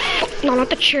 Get the fuck. No, not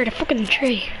the chair. The fucking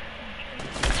tree.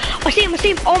 I see him.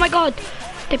 Oh my god.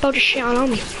 They both just shit all on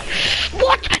me.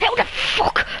 What? How the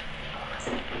fuck?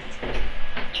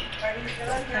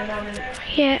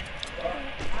 Yeah.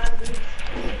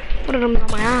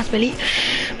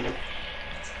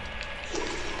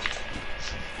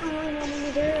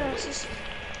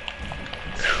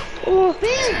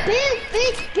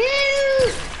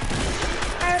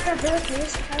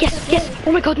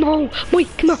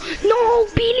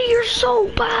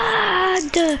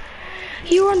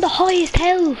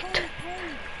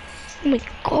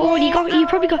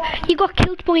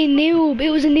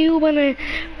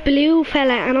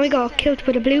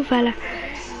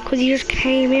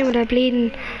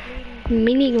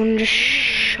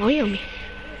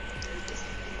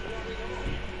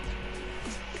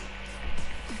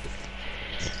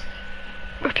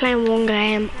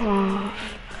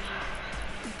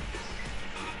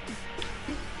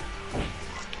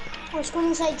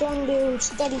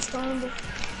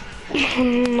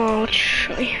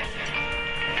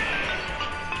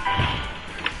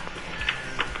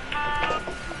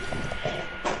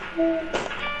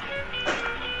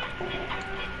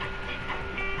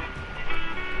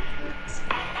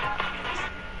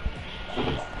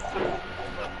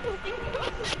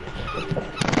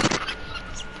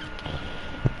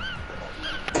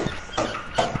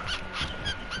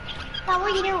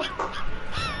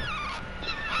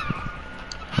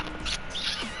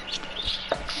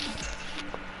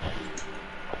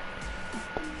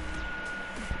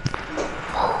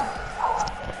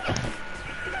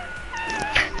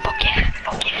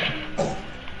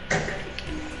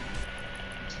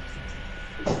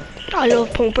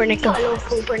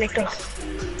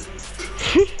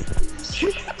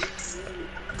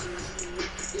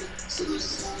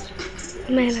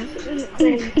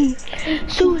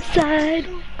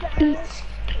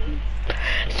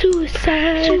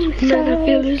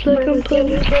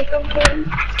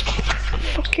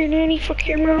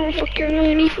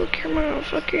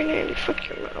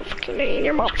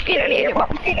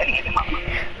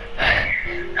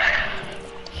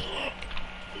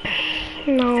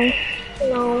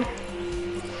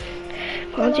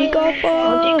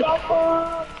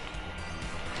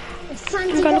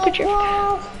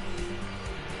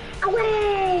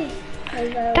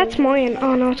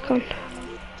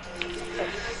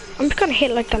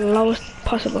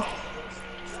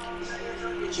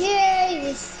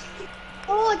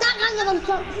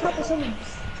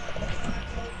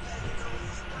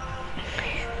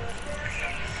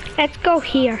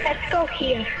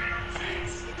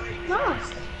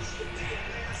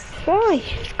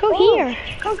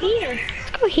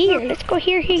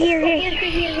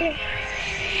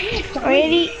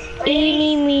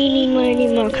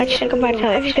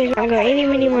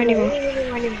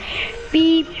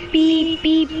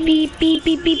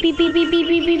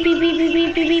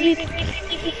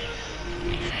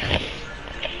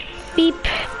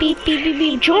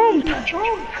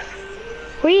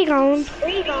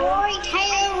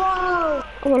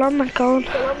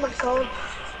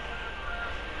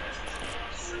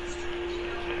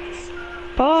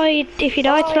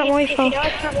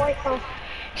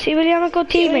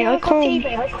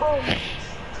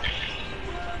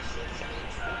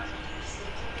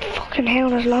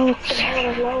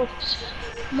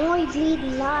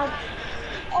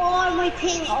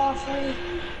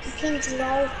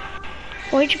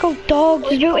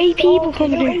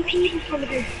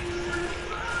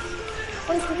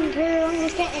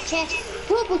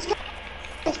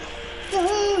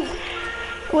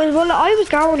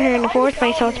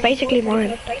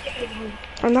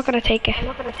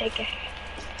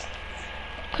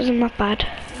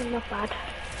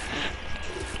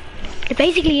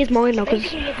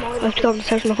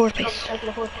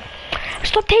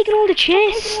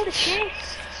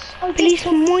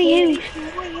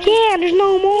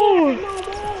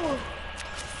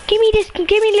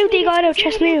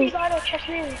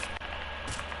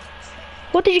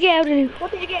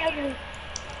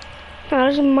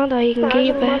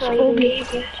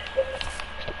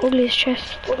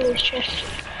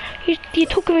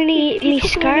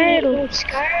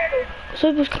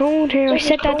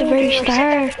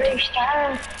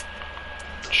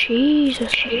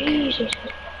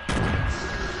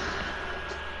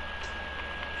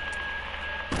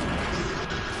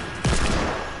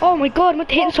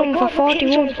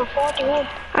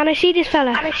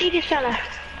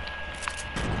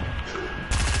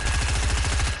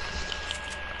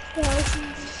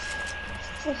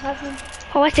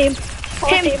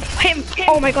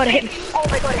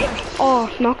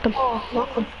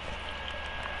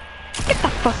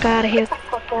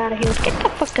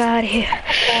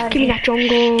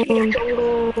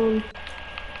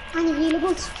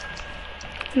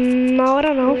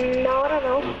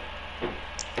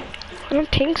 I don't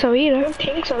think so either.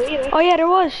 Oh yeah, there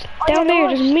was. Down there,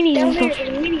 there's minis and stuff.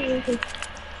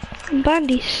 And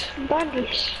bandies.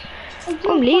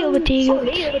 I'm little with the eagles.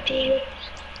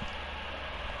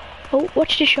 Oh,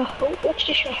 watch the shot.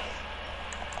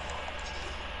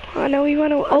 Oh no, we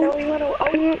went out. Oh,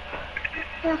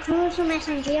 Yeah, come on, some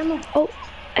SMG ammo. Oh,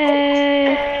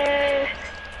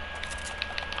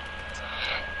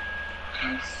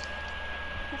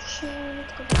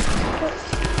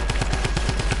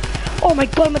 oh my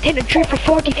god, I'm hitting a tree for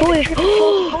 45.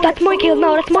 Oh, that's my kill.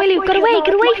 No, that's my loot. Get away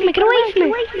from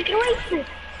me.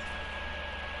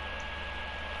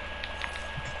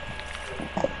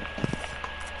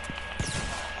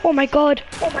 Oh my god.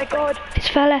 This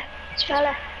fella.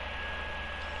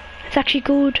 It's actually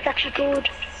good.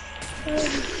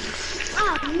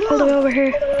 All the way over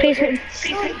here. Please hit him.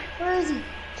 Where is he?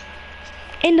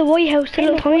 In the White House, the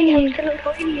little tiny one.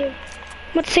 I'm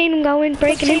not seeing him go in,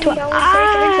 breaking into it.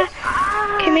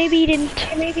 Okay, maybe he didn't.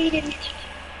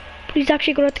 But he's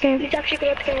actually good at the game.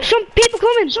 Some people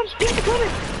coming.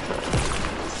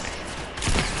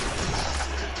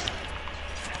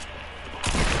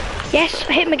 Yes,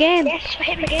 I hit him again. Shoot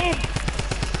him down.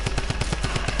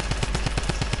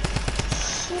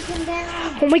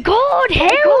 Oh my god,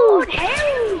 hell!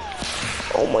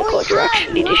 Oh my god, you're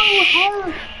actually the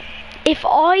If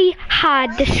I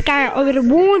had the scar, I would have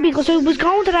won because I was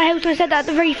going to that house and I said that at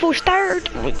the very first start.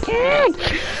 Oh my god.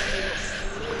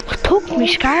 I took my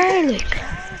scar, like.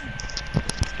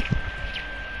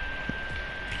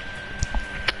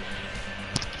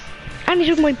 And he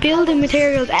took my building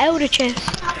materials out of the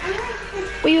chest.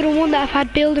 We were the one that have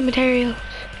had building materials.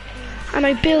 And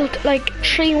I built like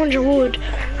 300 wood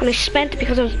and I spent it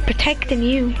because I was protecting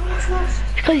you.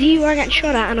 Because you were getting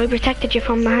shot at and I protected you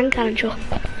from the hand cannon shot.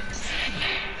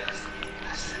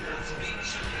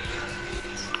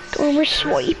 Oh, we're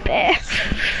swiping.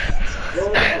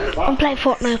 I'm playing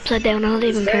Fortnite upside down, I don't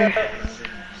even care.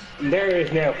 There he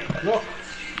is now. Look.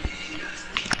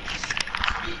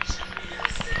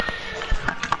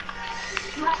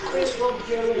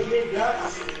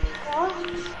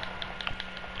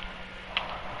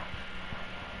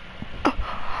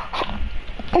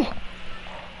 Oh.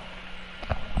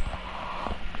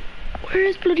 Where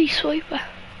is bloody Swiper?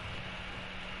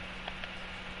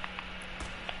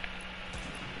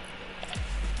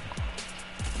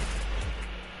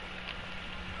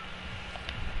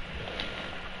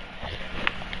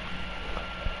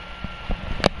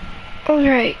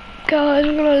 Alright, guys,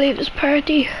 I'm gonna leave this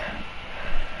party.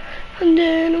 And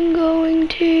then I'm going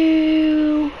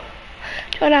to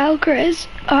join Alcrez.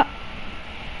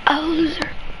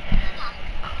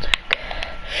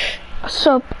 What's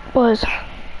up, boys?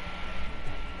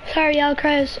 Sorry,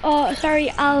 Alcrez. Oh, sorry,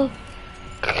 Al.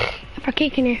 For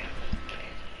kicking you.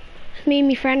 Me and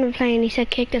my friend were playing, he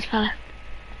said kick this fella.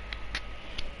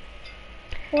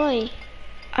 Why?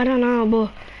 I don't know,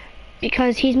 but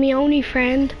because he's my only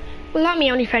friend. Well, not my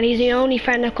only friend, he's the only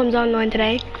friend that comes online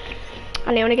today.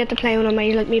 And I only get to play with him,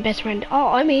 he's like my best friend. Oh,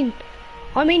 I'm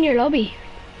in your lobby.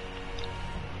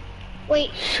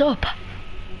 Wait. Sup?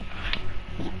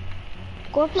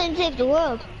 Go play and save the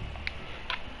world.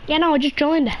 Yeah, no, I just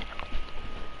joined it.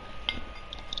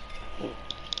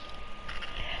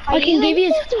 I can give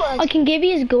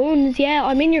you his guns, yeah,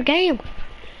 I'm in your game. Do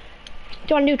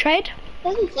you want to do a trade?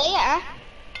 Doesn't say it.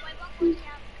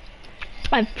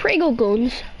 I have pretty good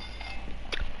guns.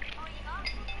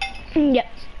 Yeah.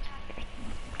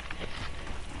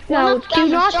 No, do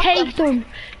not take them.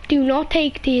 Do not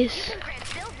take these.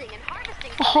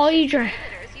 A Hydra.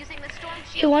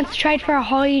 Who wants to trade for a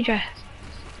Hydra?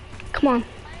 Come on.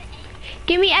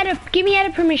 Give me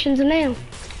edit permissions now.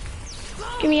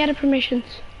 Give me edit permissions.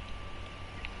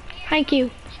 Thank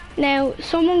you. Now,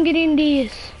 someone get in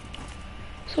these.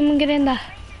 Someone get in that.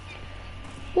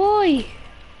 Why?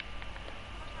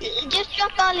 Just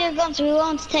drop all your guns, we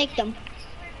won't take them.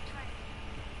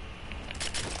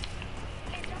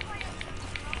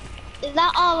 Is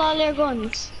that all your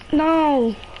guns?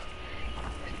 No.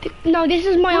 No, this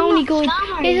is my only gun.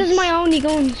 This is my only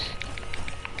guns.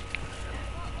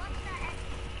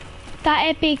 That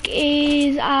epic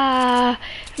is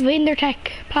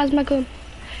Vindertech plasma gun.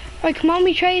 Right, come on,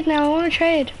 we trade now. I want to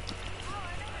trade.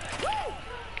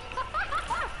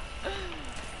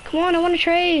 Come on, I want to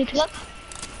trade. Look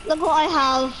what I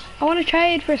have. I want to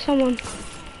trade for someone.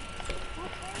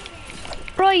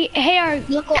 Right, here.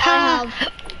 Look what I have.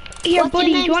 Here,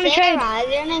 buddy, do you want to trade?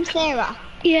 Is your name Sarah?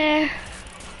 Yeah.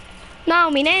 No,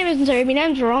 my name isn't Sarah, my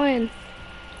name's Ryan.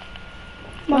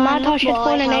 My mom thought she was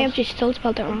calling her name, she still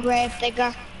spelled it wrong. Grave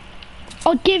digger.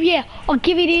 I'll give you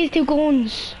these two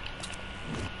guns.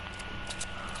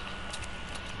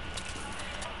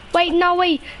 Wait, no,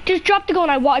 wait. Just drop the gun.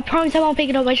 I promise I won't pick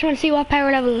it up. I just want to see what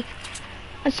power level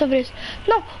and stuff it is.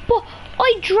 No, but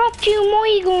I dropped you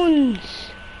my guns.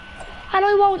 And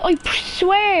I won't. I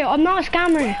swear, I'm not a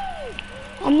scammer.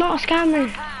 I'm not a scammer.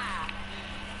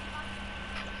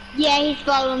 Yeah, he's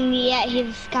following me. Yeah, he's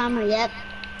a scammer. Yep.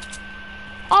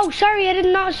 Oh, sorry, I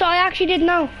didn't know. So I actually didn't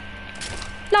know.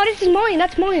 No, this is mine.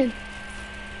 That's mine.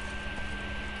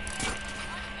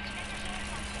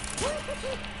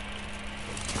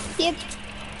 Yep.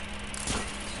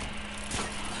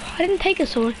 I didn't take a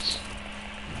sword.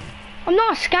 I'm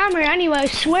not a scammer anyway. I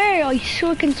swear. I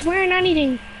can swear in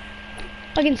anything.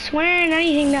 I can swear in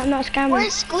anything that I'm not a scammer.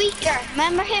 Where's Squeaker?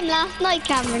 Remember him last night,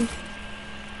 Cameron?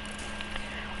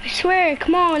 I swear.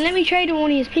 Come on, let me trade with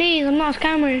one of you, please. I'm not a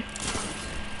scammer.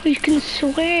 You can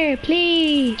swear,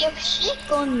 please. You have shit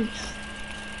guns.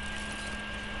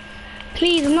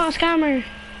 Please, I'm not a scammer.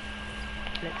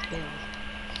 Let's build.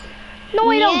 No,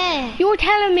 I Yeah. don't. You're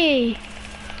telling me.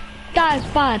 That is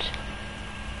bad.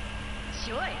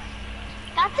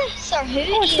 That's a Sir Hootie.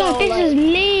 Oh, it's not. This like. is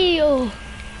Leo.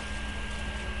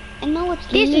 I know it's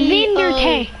This Leo. Vinder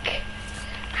Tech.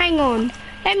 Hang on.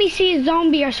 Let me see a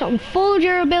zombie or something. Full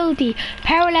durability.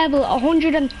 Power level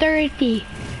 130.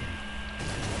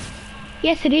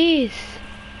 Yes, it is.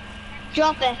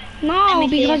 Drop it. No, Let me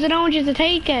see because it. I don't want you to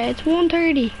take it. It's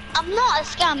 130. I'm not a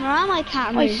scammer, am I,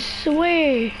 Cameron? I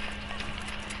swear.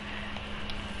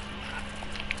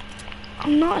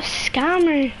 I'm not a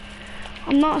scammer.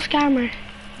 I'm not a scammer.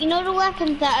 You know the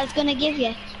weapons that I was gonna give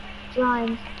you?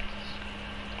 Ryan.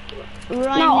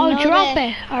 Ryan, No, I'll you know drop the-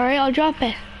 it. Alright, I'll drop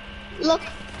it. Look,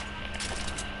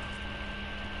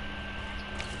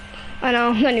 I know,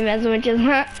 I'm not even messing with you.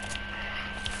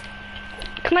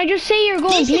 Can I just say you're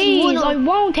going, This is please? one of- I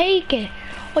won't take it.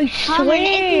 I Cameron,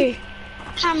 swear.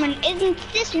 Cameron, isn't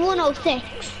this 106?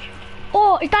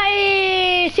 Oh, is that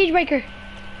a siege breaker?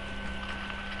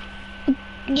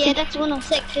 Yeah, that's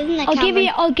 106, isn't it, I'll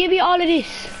Cameron? give you all of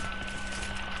this.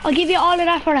 I'll give you all of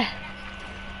that for it.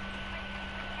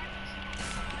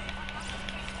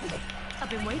 I've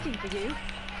been waiting for you.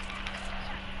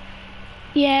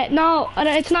 Yeah, no,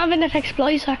 it's not even an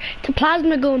exploiter. It's a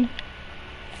plasma gun.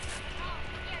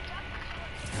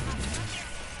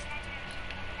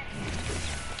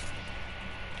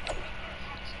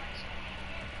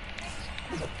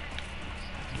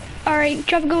 Alright,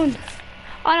 drop a gun.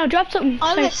 Oh no, drop something.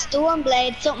 I Sorry. was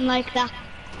Stormblade, something like that.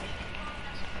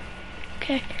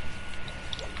 Okay.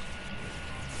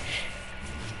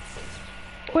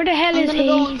 Where the hell I'm is gonna he?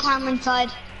 go on Cameron's side.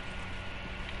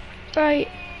 Right.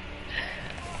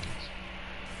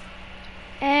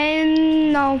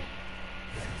 And no.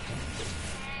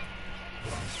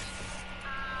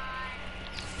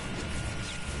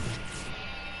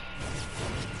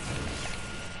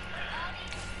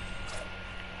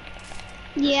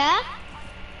 Yeah?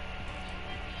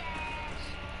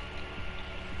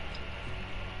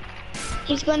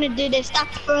 He's gonna do this.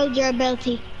 That's full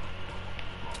durability.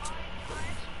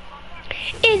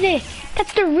 Is it?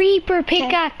 That's the Reaper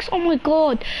pickaxe. Oh my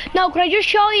god. Now, can I just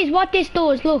show you what this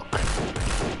does? Look.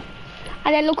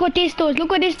 And then look what this does.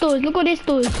 Look what this does. Look what this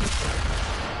does.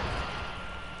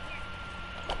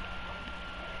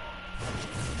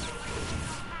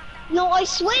 No, I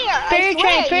swear. Fair I swear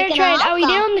trade, fair you can trade. have Are we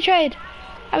that. doing the trade?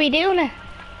 Are we doing it?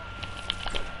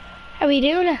 Are we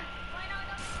doing it?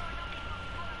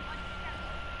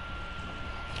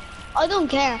 I don't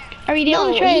care. Are we doing No,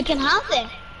 the he trade? can have it.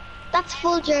 That's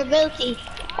full durability.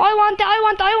 I want it, I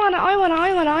want it, I want it, I want it,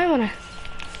 I want it, I want it.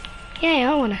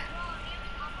 Yeah, I want it.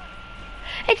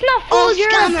 It's not full Oh,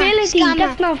 scammer, durability. scammer.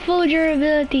 That's not full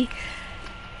durability.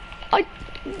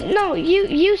 No,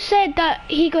 you said that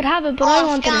he could have it, but I Oh,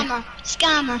 wanted it. scammer,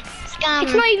 scammer, scammer.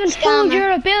 It's not even full scammer.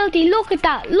 durability. Look at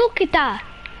that. Look at that.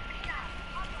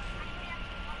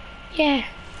 Yeah.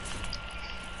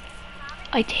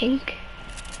 I think.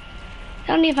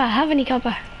 I don't even have any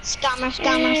copper. Scammer,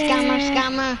 scammer, scammer, Eh.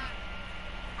 scammer.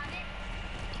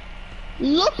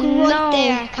 Look No. right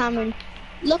there, Cameron.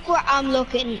 Look where I'm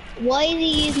looking. Why is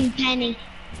he using penny?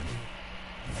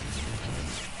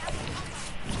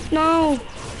 No.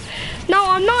 No,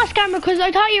 I'm not a scammer because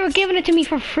I thought you were giving it to me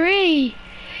for free.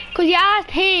 Because you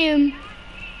asked him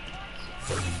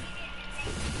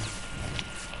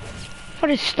for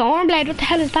the Stormblade. What the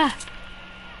hell is that?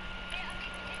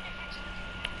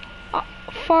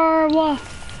 For what?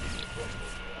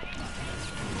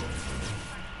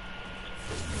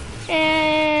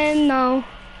 And no.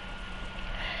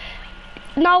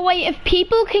 No, wait, if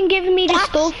people can give me the That's-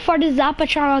 stuff for the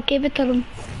Zapatron, I'll give it to them.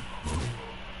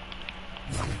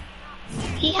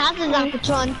 He has his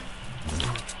Appletron.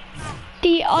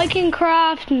 I can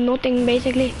craft nothing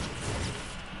basically.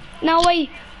 No wait.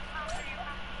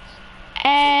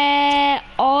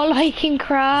 All I can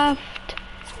craft.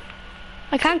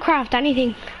 I can't craft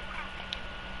anything.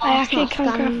 I actually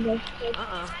can't craft.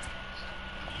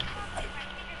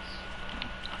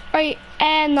 Right,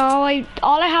 no,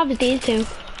 all I have is these two.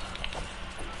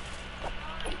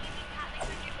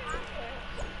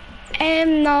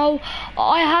 No,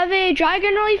 I have a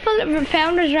dragon rifle,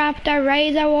 Founder's Raptor,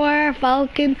 Razor Wire,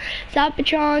 Falcon,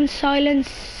 Zapatron, Silence,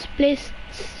 Split,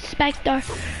 Spectre,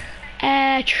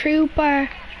 Trooper,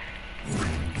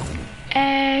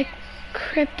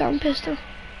 Krypton Pistol.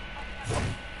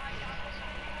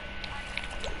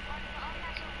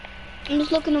 I'm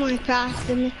just looking at my craft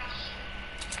and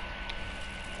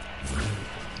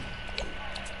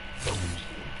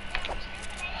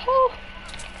Oh.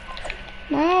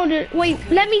 No, wait,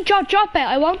 let me drop it.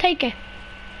 I won't take it.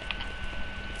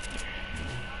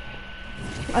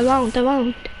 I won't.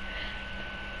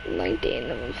 19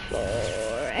 level 4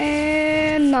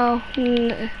 and no.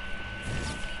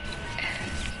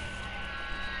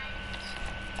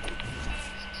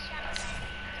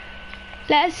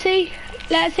 Let's see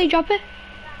drop it.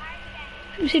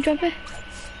 Let me see drop it.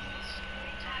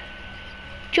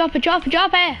 Drop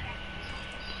it.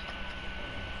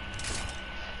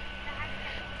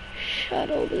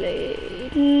 Shadow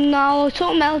Blade. No,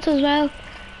 something else as well.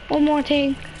 One more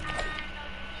thing.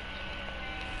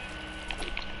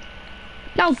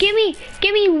 No, give me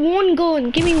one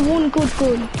gun. Give me one good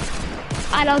gun.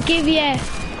 And I'll give you.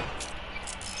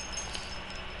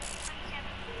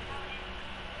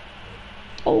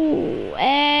 Oh,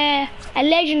 a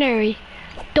legendary.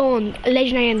 Done. A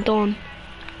legendary and done.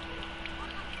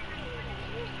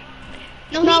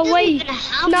 No, wait.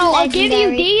 No, I'll give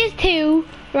you these two,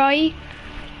 right?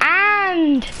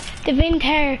 And the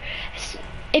Vinter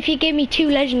if you give me 2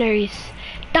 legendaries.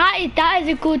 That is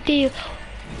a good deal.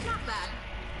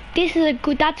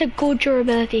 That's a good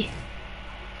durability.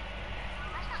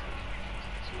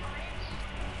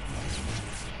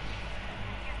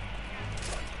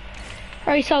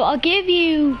 Alright, so I'll give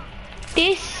you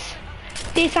this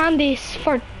and this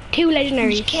for 2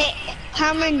 legendaries. Okay,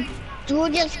 Cameron, you're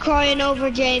just crying over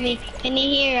Jamie. Can you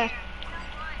hear her?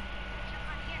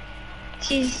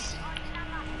 His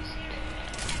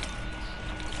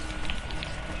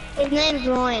name's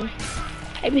Ryan.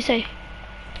 Let me see.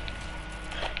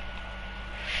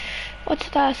 What's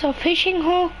that? So fishing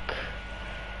hook.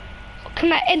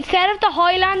 Can I, instead of the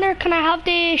Highlander, can I have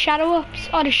the shadow ups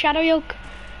or the shadow yoke?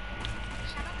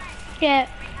 Yeah.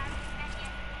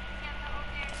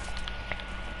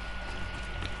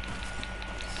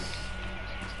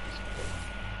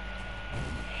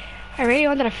 I really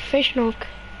wanted a fishing hook.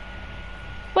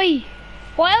 Wait,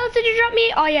 what else did you drop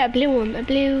me? Oh yeah, a blue one, a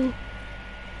blue.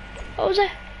 What was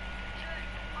it?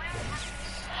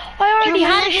 I already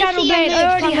had a shadow blade. I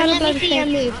already had a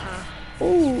blade.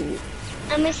 Ooh.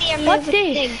 Let me see your move. What's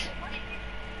this?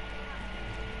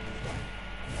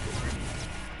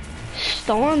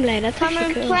 Stormblade, that's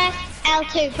actually cool. Press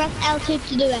L2, press L2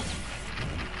 to do it.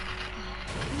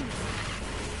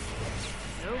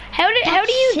 How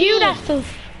do you do that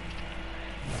stuff?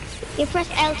 You press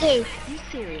L2. Are you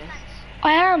serious?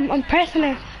 I'm pressing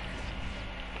it.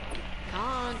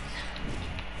 Can't.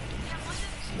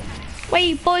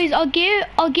 Wait, boys, I'll give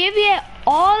you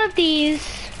all of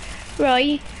these,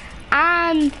 right?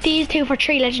 And these 2 for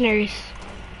 3 legendaries.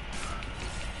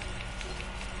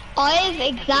 I have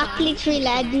exactly 3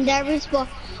 legendaries, but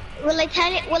will I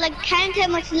count how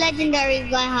much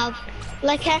legendaries I have?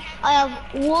 I have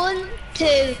 1,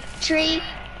 2, 3,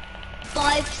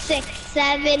 5, 6,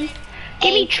 7.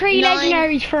 Give me 3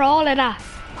 legendaries for all of that.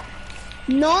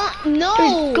 No.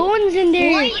 There's guns in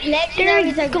there. Wait,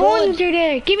 legendaries There's are guns good. are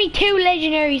there. Give me 2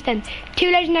 legendaries then. 2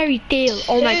 legendaries deal.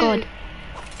 Oh my god.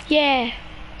 Yeah.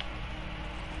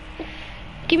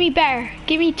 Give me better.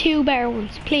 Give me 2 better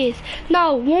ones, please.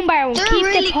 No, 1 better one. They're Keep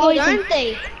really the poison. good, aren't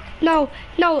they? No.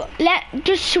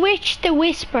 Just switch the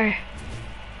whisper.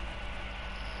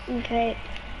 Okay.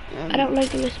 I don't like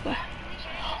the whisper.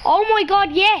 Oh my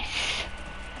god, yes.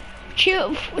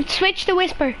 Switch the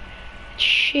whisper.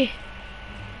 Shit.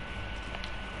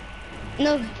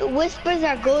 No, the whispers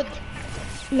are good.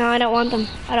 No, I don't want them.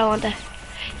 I don't want that.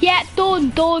 Yeah,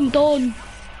 done.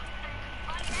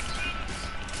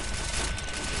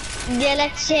 Yeah,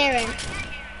 let's share it.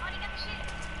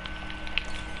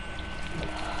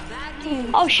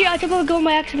 Oh shit, I took a gun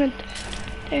by accident.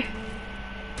 There.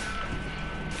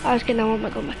 I was kidding, I want my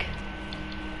gun back.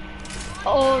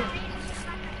 Oh.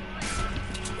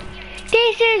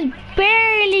 This is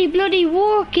barely bloody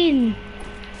working.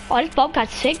 Oh, this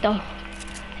bobcat's sick though.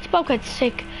 This bucket's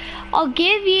sick. I'll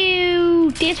give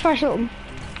you this for something.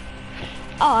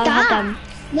 Oh, I'll have them.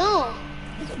 No.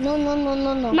 No.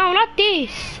 No, not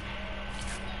this.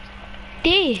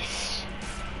 This.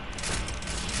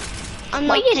 I'm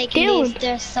What not are you taking doing? these.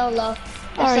 They're so low.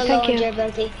 They're Alright, so thank low you. in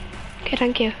durability. Okay,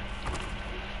 thank you.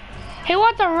 Hey,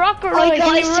 what's a rocket Oh, ride?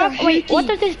 Can guys, you they're rock? Wait, what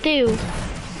heavy. does this do?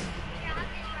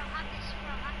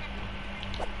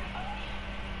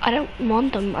 I don't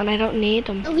want them and I don't need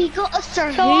them. We got a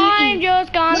Sir So I'm Hootie.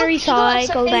 just gonna Look, he got a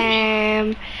recycle Sir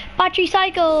them. Battery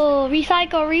cycle,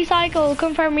 recycle,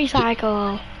 confirm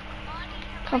recycle.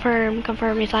 Confirm,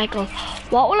 recycle.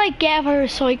 What will I get for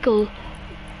recycle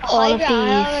all of Hydra,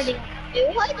 I these? already do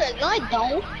Hydra. No, I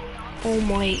don't. Oh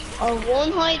my. Or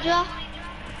one Hydra.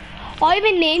 I'm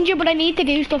a ninja, but I need to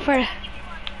do stuff for it.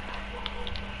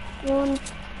 1,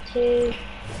 2,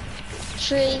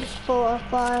 3, 4,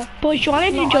 5. But do you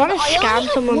wanna scam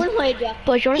someone? One Hydra.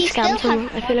 But do you wanna He scam still someone?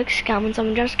 has- I feel like scamming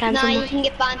someone. Just scam Nah, you someone. can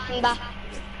get banned from that.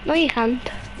 No, you can't.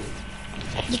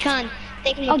 You can.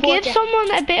 They can I'll report give you.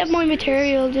 someone a bit of my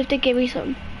materials if they give me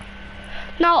something.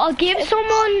 No, I'll give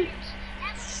someone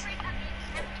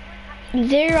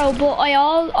 0, but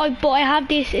I have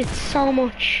this. It's so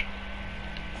much.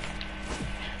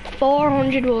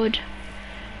 400 wood.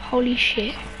 Holy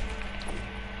shit.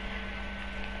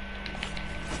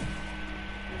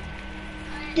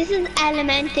 This is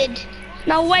elemented.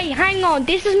 Now wait, hang on.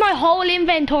 This is my whole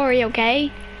inventory,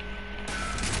 okay?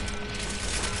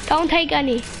 Don't take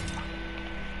any.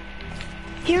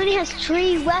 He only has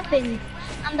 3 weapons.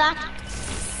 And that.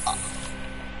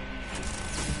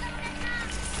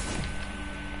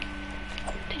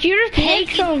 Did you just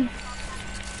take some?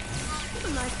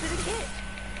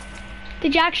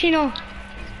 Did you actually know?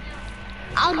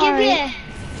 I'll give Alright. you.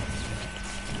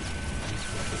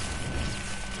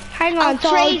 Hang on, I'll so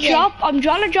trade you. I'm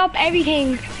trying to drop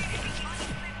everything.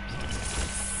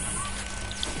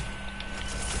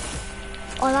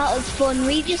 Oh, that was fun.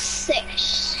 We just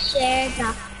shared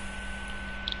that.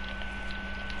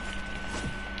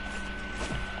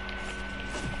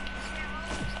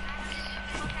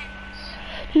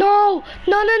 No,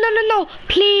 no,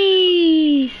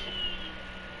 please.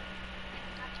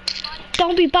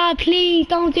 Don't be bad, please,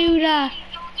 don't do that.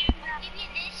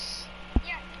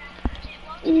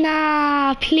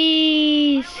 Nah,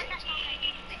 please.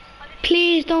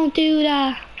 Please don't do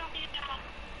that.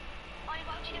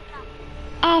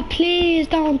 Oh, please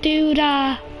don't do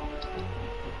that.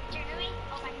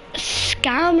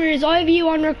 Scammers, I have you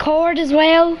on record as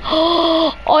well.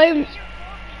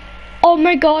 Oh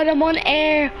my god, I'm on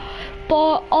air.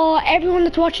 But everyone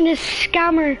that's watching is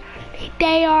scammer.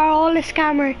 They are all a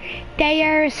scammer. They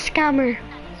are a scammer.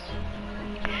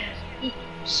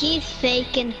 She's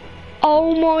faking.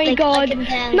 Oh my I god. can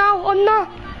tell. No, I'm not.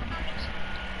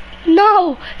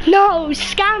 No,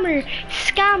 scammer.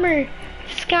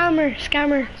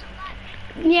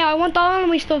 Yeah, I want all of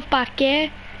my stuff back, yeah?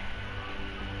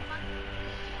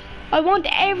 I want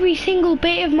every single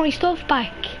bit of my stuff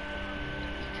back.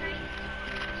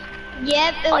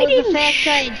 Yep, it I was a didn't fair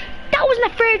trade. That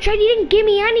wasn't a fair trade, you didn't give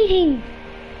me anything.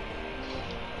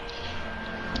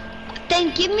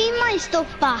 Then give me my stuff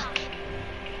back.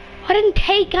 I didn't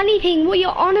take anything, what are you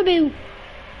on about?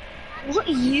 What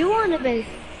are you on about?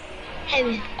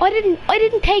 I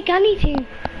didn't take anything.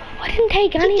 I didn't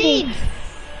take You anything. did.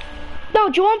 No,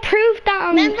 do you want proof that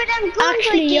I'm Remember them guns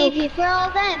actually I gave you for all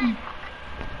them?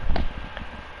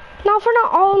 No, for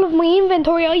not all of my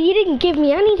inventory. Oh, you didn't give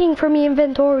me anything for my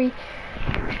inventory.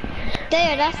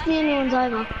 There, that's the only ones I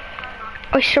got.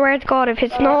 I swear to God, if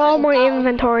it's not all my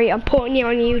inventory, I'm putting you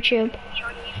on YouTube.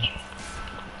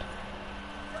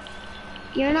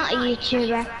 You're not a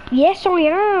YouTuber. Yes, I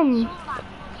am.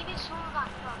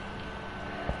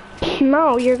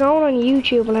 No, you're going on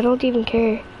YouTube and I don't even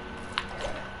care.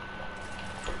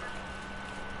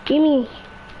 Give me.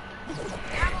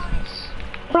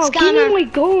 Bro, give me my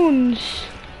guns.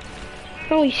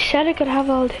 No, he said I could have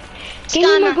all the... Give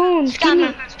me my guns.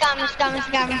 Scammer.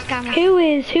 Who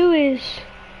is?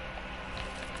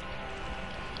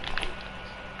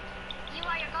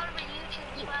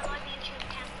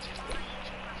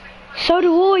 So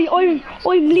do I.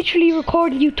 I'm literally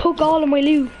recording. You took all of my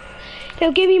loot.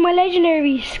 Now give me my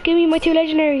legendaries. Give me my 2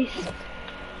 legendaries.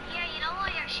 Yeah, you know all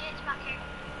your shit's back here.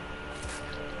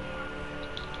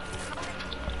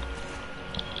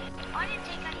 I didn't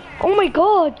take any of Oh my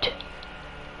god. Take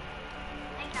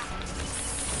that.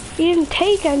 You didn't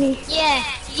take any. Yeah,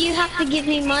 you have to give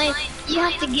me my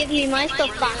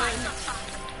stuff back.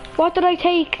 What did I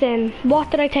take then? What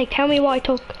did I take? Tell me what I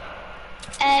took.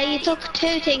 You took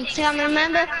 2 things. Do you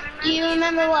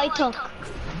remember what I took?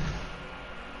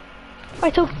 I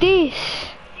took this.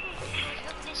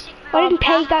 I didn't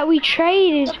take that. We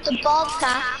traded. Took the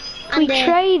bobcat. We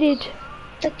traded.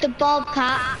 Took the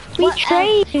bobcat. We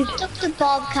traded. Took the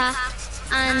bobcat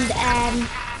and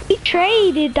We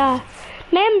traded that.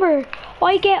 Remember,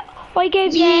 I gave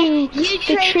you the 3 You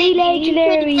traded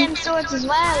legendaries. them swords as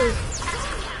well.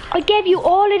 I gave you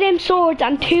all of them swords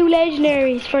and 2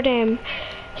 legendaries for them.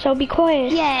 So be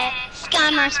quiet. Yeah,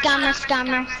 scammer. How am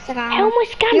I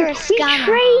scamming? You're a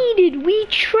scammer. We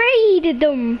traded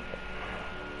them.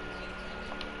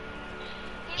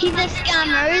 He's a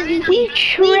scammer, isn't he? We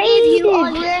We gave you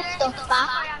all traded. your stuff back.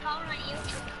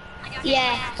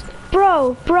 Yeah.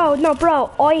 Bro, how did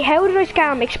I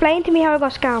scam? Explain to me how I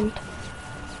got scammed.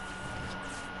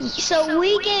 So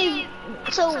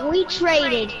we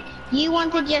traded. You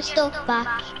wanted your stuff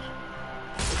back.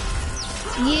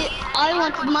 I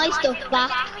wanted my stuff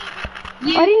back.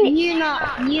 You're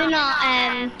not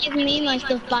giving me my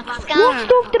stuff back. Scammer. What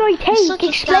stuff did I such take? a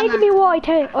Explain to scammer. me what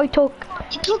I took.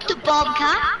 You took the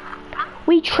bobcat.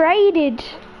 We traded.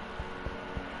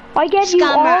 I gave you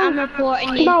Scammer, all. I'm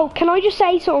reporting you. No, can I just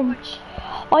say something?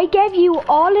 I gave you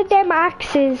all of them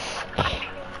axes.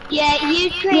 Yeah, you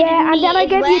traded Yeah, and me then I as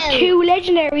gave well. you 2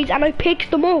 legendaries and I picked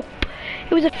them up.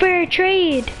 It was a fair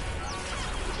trade.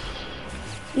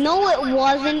 No, it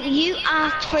wasn't. You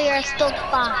asked for your stuff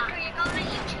back.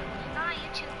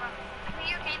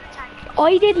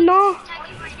 I did not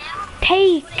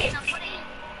take.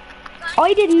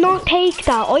 I did not take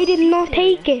that. I did not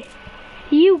take it.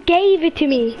 You gave it to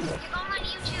me.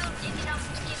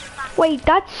 Wait,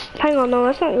 that's. Hang on, no,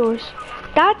 that's not yours.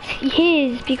 That's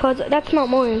his because that's not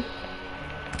mine.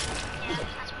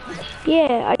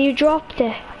 Yeah, and you dropped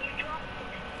it.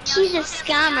 He's a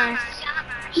scammer.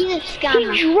 He's a He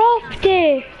scammer. dropped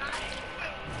it.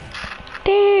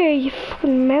 There, you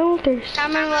fucking melters.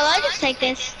 Scammer, will I just take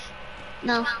this?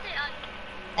 No.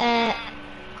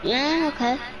 Yeah,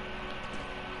 okay.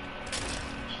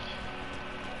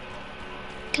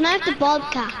 Can I have the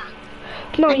bobcat?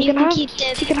 No, And you you can have. can keep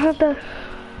the- You can have the.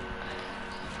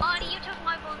 Ollie, you took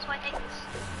my phone, so I take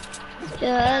this.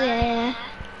 Yeah.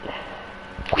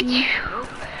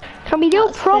 Can we do a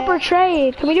That's proper fair.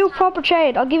 trade? Can we do a proper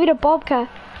trade? I'll give you the bobcat.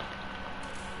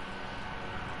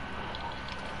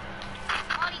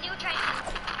 Ollie, you trade.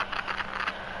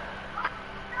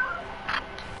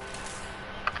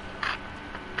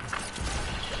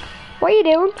 What are you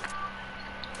doing?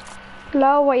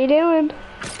 Hello, what are you doing? I'm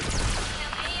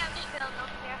just building up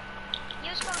here. You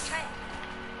just go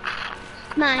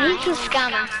trade. Man, he's a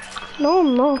scammer. No,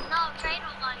 I'm not. No, trade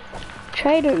with Ollie.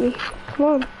 Trade with me. Come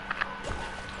on.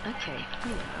 Okay.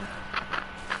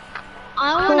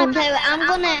 I wanna play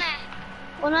with,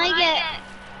 when I get,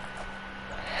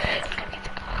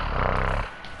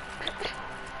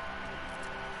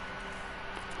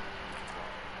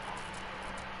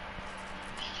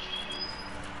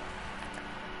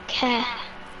 okay.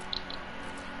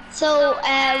 So,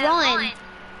 Ryan,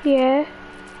 Yeah.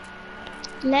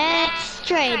 let's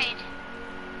trade.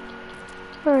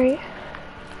 Alright.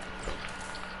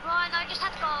 Ryan, I just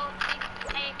have to go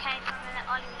AFK for a minute,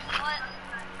 Ollie. What?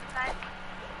 Right.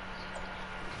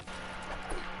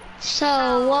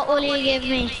 So, what will you give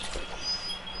me?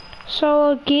 So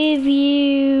I'll give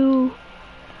you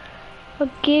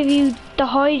the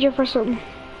Hydra for something.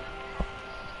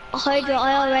 A Hydra,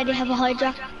 I already have a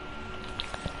Hydra.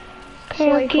 Okay,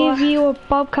 I'll 44. give you a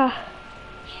Bobcat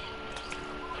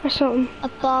for something. A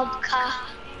bobcat.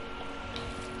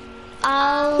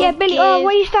 I'll Yeah, Billy, give... oh,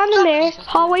 why are you standing there?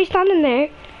 Oh, why are you standing there?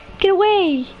 Get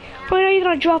away! Why are you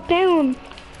gonna drop down?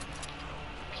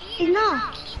 He's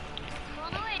not.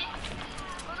 Run away.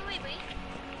 Run away, wait.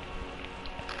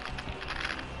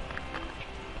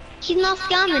 He's not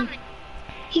scamming.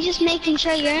 He's just making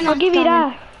sure you're not I'll give you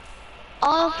scamming. that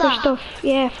All of for that. stuff.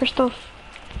 Yeah, for stuff.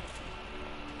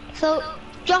 So,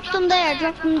 drop them there,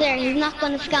 He's not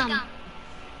gonna scam.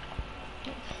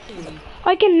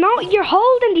 I cannot. You're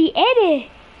holding the edit.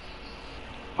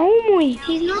 Oh my.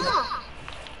 He's not.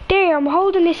 There, I'm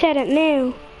holding this edit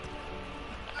now.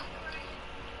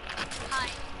 Hi.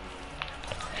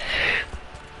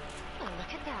 Oh,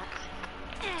 look at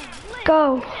that.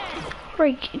 Go.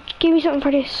 Right, give me something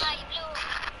for this. Hi,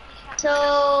 blue. So,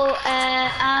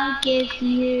 I'll give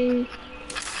you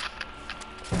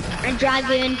a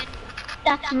dragon.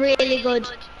 That's really good.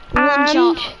 One And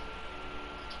shot.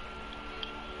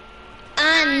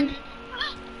 And,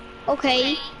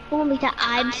 okay, you want me to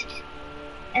add,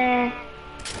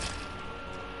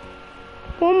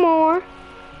 one more.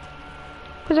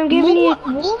 Cause I'm giving you.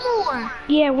 one more.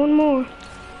 Yeah, one more.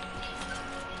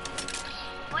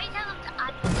 Why you tell them to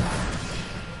add?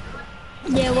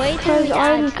 Yeah, wait till Because we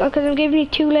I'm add. because I'm giving you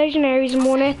 2 legendaries and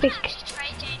 1 epic.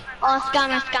 Oh,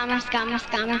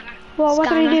 scammer. Well, what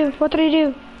did I Scammer. do? What did I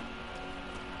do?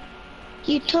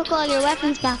 You took all your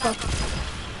weapons back up.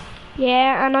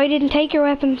 Yeah, and I didn't take your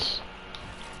weapons.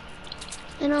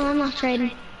 I know, I'm not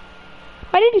trading.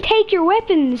 I didn't take your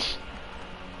weapons.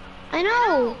 I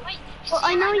know. Well,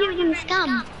 I know you're gonna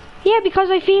scam. Yeah, because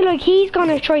I feel like he's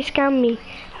gonna try scam me.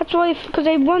 That's why, because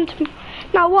I want.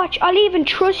 Now watch, I'll even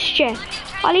trust you.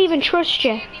 I'll even trust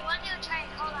you.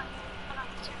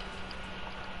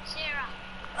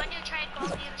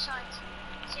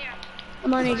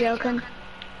 I'm only joking.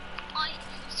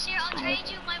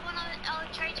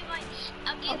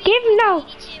 Give no,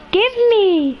 give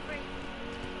me.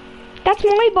 That's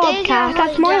my bobcat.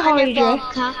 That's my Hydra.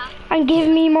 And give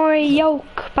me my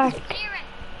yoke back.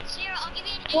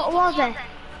 What was it?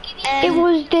 It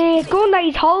was the gun that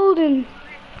he's holding.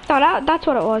 No, that's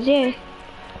what it was. Yeah.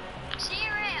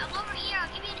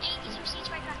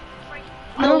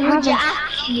 I don't have it.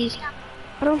 Actually?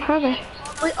 I don't have it.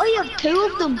 Wait, I have 2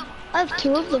 of them. I have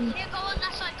 2 of them. Here, go on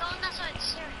that side, Sarah. Go on that side,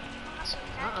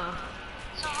 okay?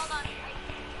 So hold on.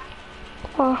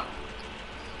 Oh.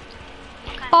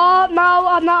 Oh no,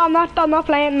 I'm not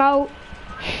playing. No.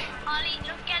 Ollie,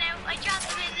 look, get out. I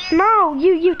dropped him in there. No,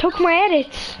 you took my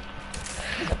edits.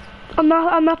 I'm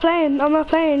not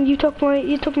playing. You took my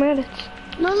edits.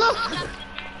 No, look.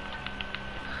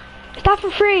 Is that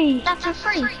for free? That's for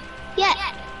free. Yeah.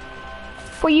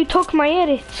 But you took my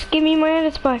edits. Give me my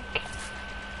edits back.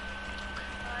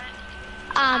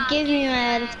 Give me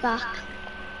my edits back.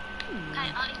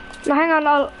 Okay, Ollie. No, hang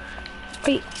on.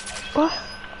 Wait. What?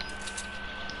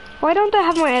 Why don't I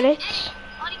have my edits?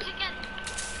 Ollie, quick in.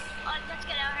 Ollie, let's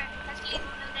get out here. Let's leave him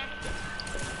in there.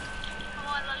 Come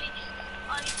on, Ollie.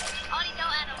 Ollie, no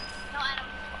Adam.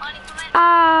 Ollie, come in.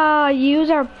 Ah, yous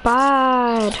are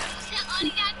bad.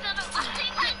 Ollie, got tunnel.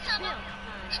 Ollie, got tunnel.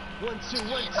 1, 2,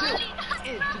 1, 2.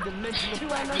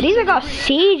 Interdimensional. These I got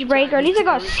siege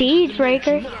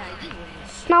breaker.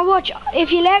 Now watch.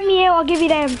 If you let me out, I'll give you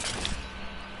them.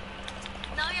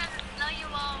 No, you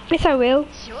won't. Yes, I will.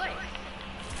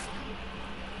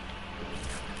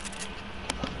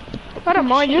 I don't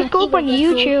mind. Just go up on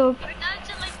YouTube. We're down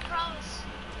to like pros.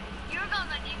 You're going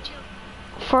on YouTube.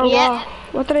 For Yeah. what?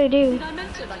 What did I do?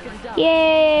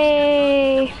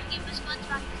 Yay! Give us guns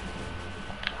back.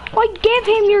 I gave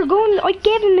him your gun. I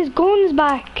gave him his guns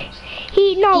back.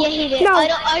 Yeah, he did. No,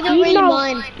 I don't really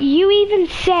mind. You even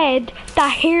said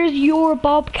that here's your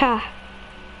bobcat.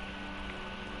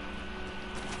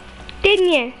 Didn't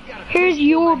you? Here's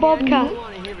your bobcat.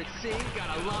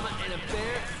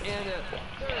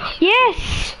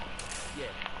 Yes!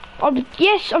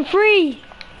 Yes, I'm free.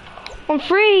 I'm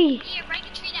free. Here, break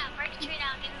a tree down. Give me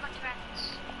back the rabbits.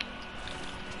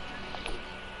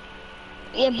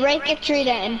 Yeah, break a tree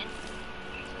down.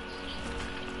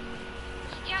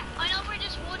 Yeah, I know where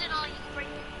there's wood and all you can break.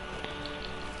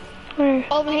 Where?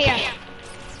 Over here.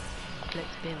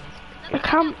 Let's build. Look, I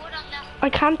can't. wood on that. I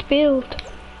can't build.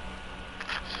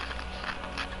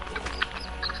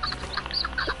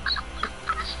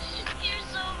 You're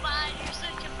so bad. You're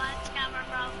such a bad scammer,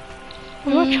 bro.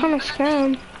 I'm not trying to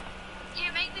scam.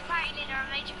 Here, make me party leader. I'll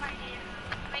make you party leader.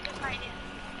 Make us party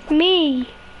leader. Me.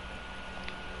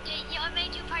 Yeah, I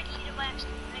made you party leader by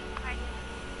accident. Make me party leader.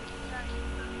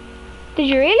 Sorry. Did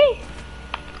you really?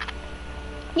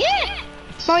 Yeah.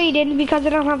 No, you didn't because I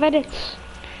don't have edits.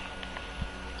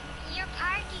 You're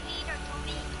party leader,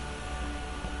 Tommy.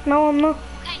 No, I'm not.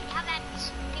 Okay, have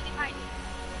edits. Give me party.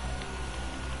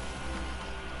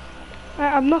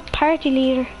 I'm not party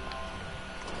leader. You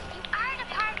are the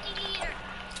party leader.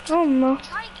 No, I'm not.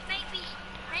 Try to make me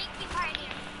party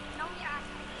leader. No, you are.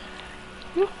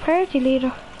 I'm not party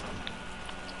leader.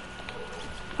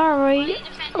 Alright.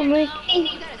 I'm like,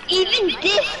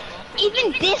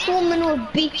 Even this woman will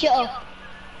beat you up.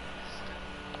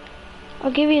 I'll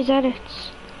give you his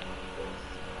edits.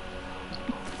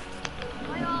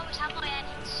 I always have my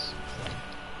edits.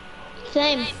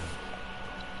 Same.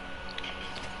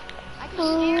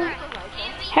 Sarah,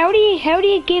 How do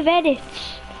you give edits?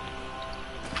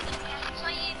 so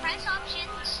you press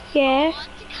options. Yeah. Go on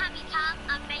to Cammy Cam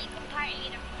and make a party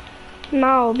leader.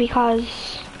 No,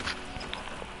 because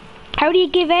how do you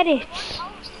give edits? I'll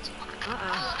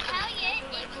tell you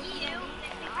if you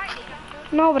make me party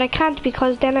leader. No, but I can't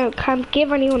because then I can't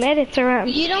give anyone edits around.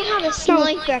 You don't have a No,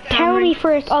 sniper, tell me Cameron.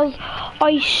 first.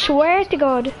 I swear to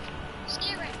God.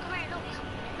 Sarah, come here, look.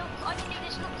 Look, I can do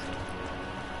this, look.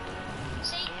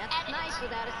 See, That's nice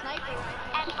without a sniper.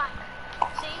 edit back.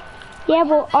 See? Yeah,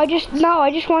 but I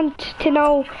just want to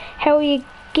know how you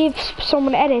give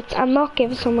someone edits and not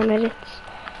give someone edits.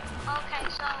 Okay,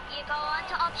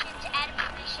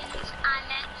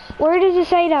 Where does it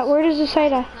say that? Where does it say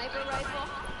that? Sniper rifle?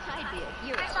 I'd be a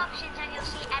hero. Press options and you'll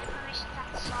see edit permissions at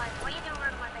the side. What are you doing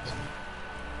with my basement?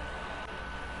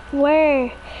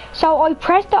 Where? So I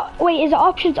pressed the, wait, is the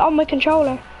options on my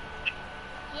controller?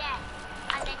 Yeah.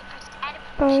 And then you press edit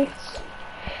Oh. permissions.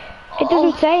 It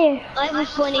doesn't say it. I have a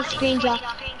funny screenshot.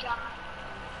 I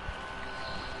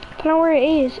don't know where it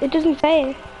is. It doesn't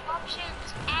say it. Options,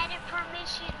 edit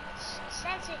permissions. It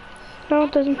says it. No,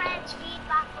 it doesn't. Friends,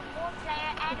 feedback from one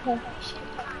player, edit permissions.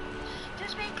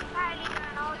 Just make the party leader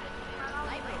and all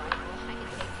Sniper rifle? I can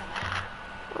take some out.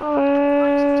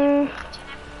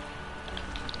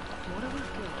 What are we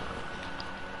doing?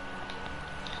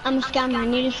 I'm a scammer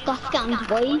and you just got scammed,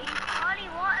 boy. Ollie,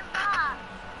 what is that?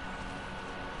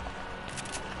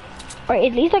 Or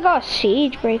at least I got a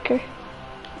siege breaker.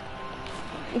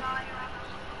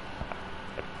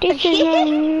 This is What are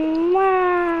you doing?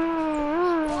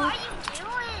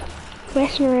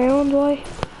 messing around, boy.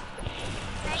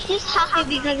 He's happy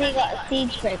because he got a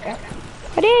siege breaker.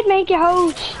 I did make a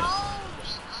host.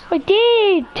 Toast. I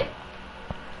did.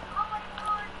 Oh my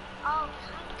god. Oh,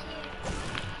 thank you.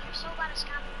 You're so bad at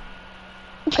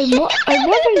scamming. I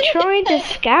wasn't trying to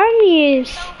scam you.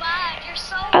 So bad. You're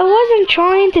so I wasn't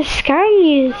trying to scam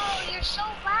you. No, you're so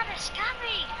bad at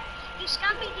scamming. You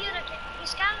scammed me the other day. You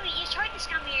scammed me. You tried to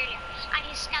scam me earlier. And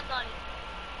you scammed Ollie.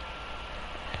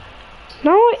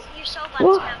 No, You're so bad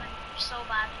What? at scamming. You're so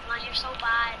bad. Man, you're so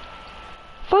bad.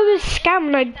 if I was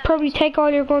scamming, I'd probably take all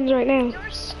your guns right now. You're a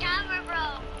scammer,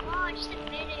 bro. Come on, just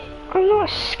admit it. I'm not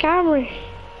a scammer. You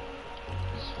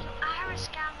are a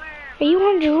scammer. Are you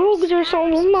on drugs or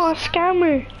something? I'm not a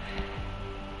scammer.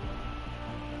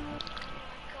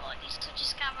 God, he's such a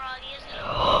scammer, Ollie, isn't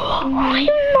he?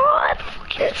 I'm not a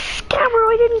fucking scammer.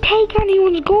 I didn't take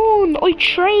anyone's gun. I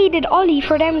traded Ollie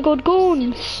for them good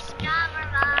guns. Scammer,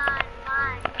 man.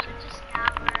 Man, you're such a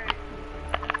scammer.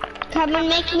 Come on,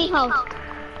 make me host. Okay.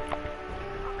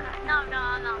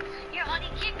 No. You're Ollie,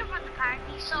 kick him from the party.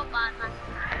 He's so bad, man.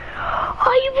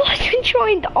 I wasn't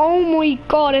trying to. Oh my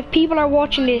god, if people are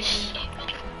watching this.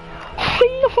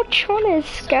 I'm not trying to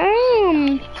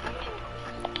scam.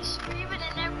 He's screaming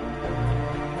in there.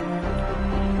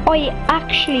 I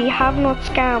actually have not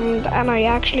scammed and I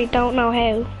actually don't know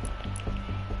how.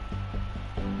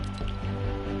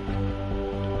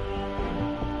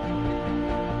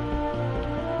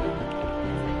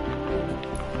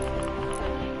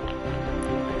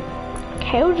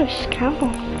 How to scam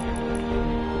them?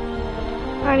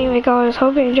 Anyway guys,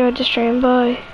 hope you enjoyed the stream, bye.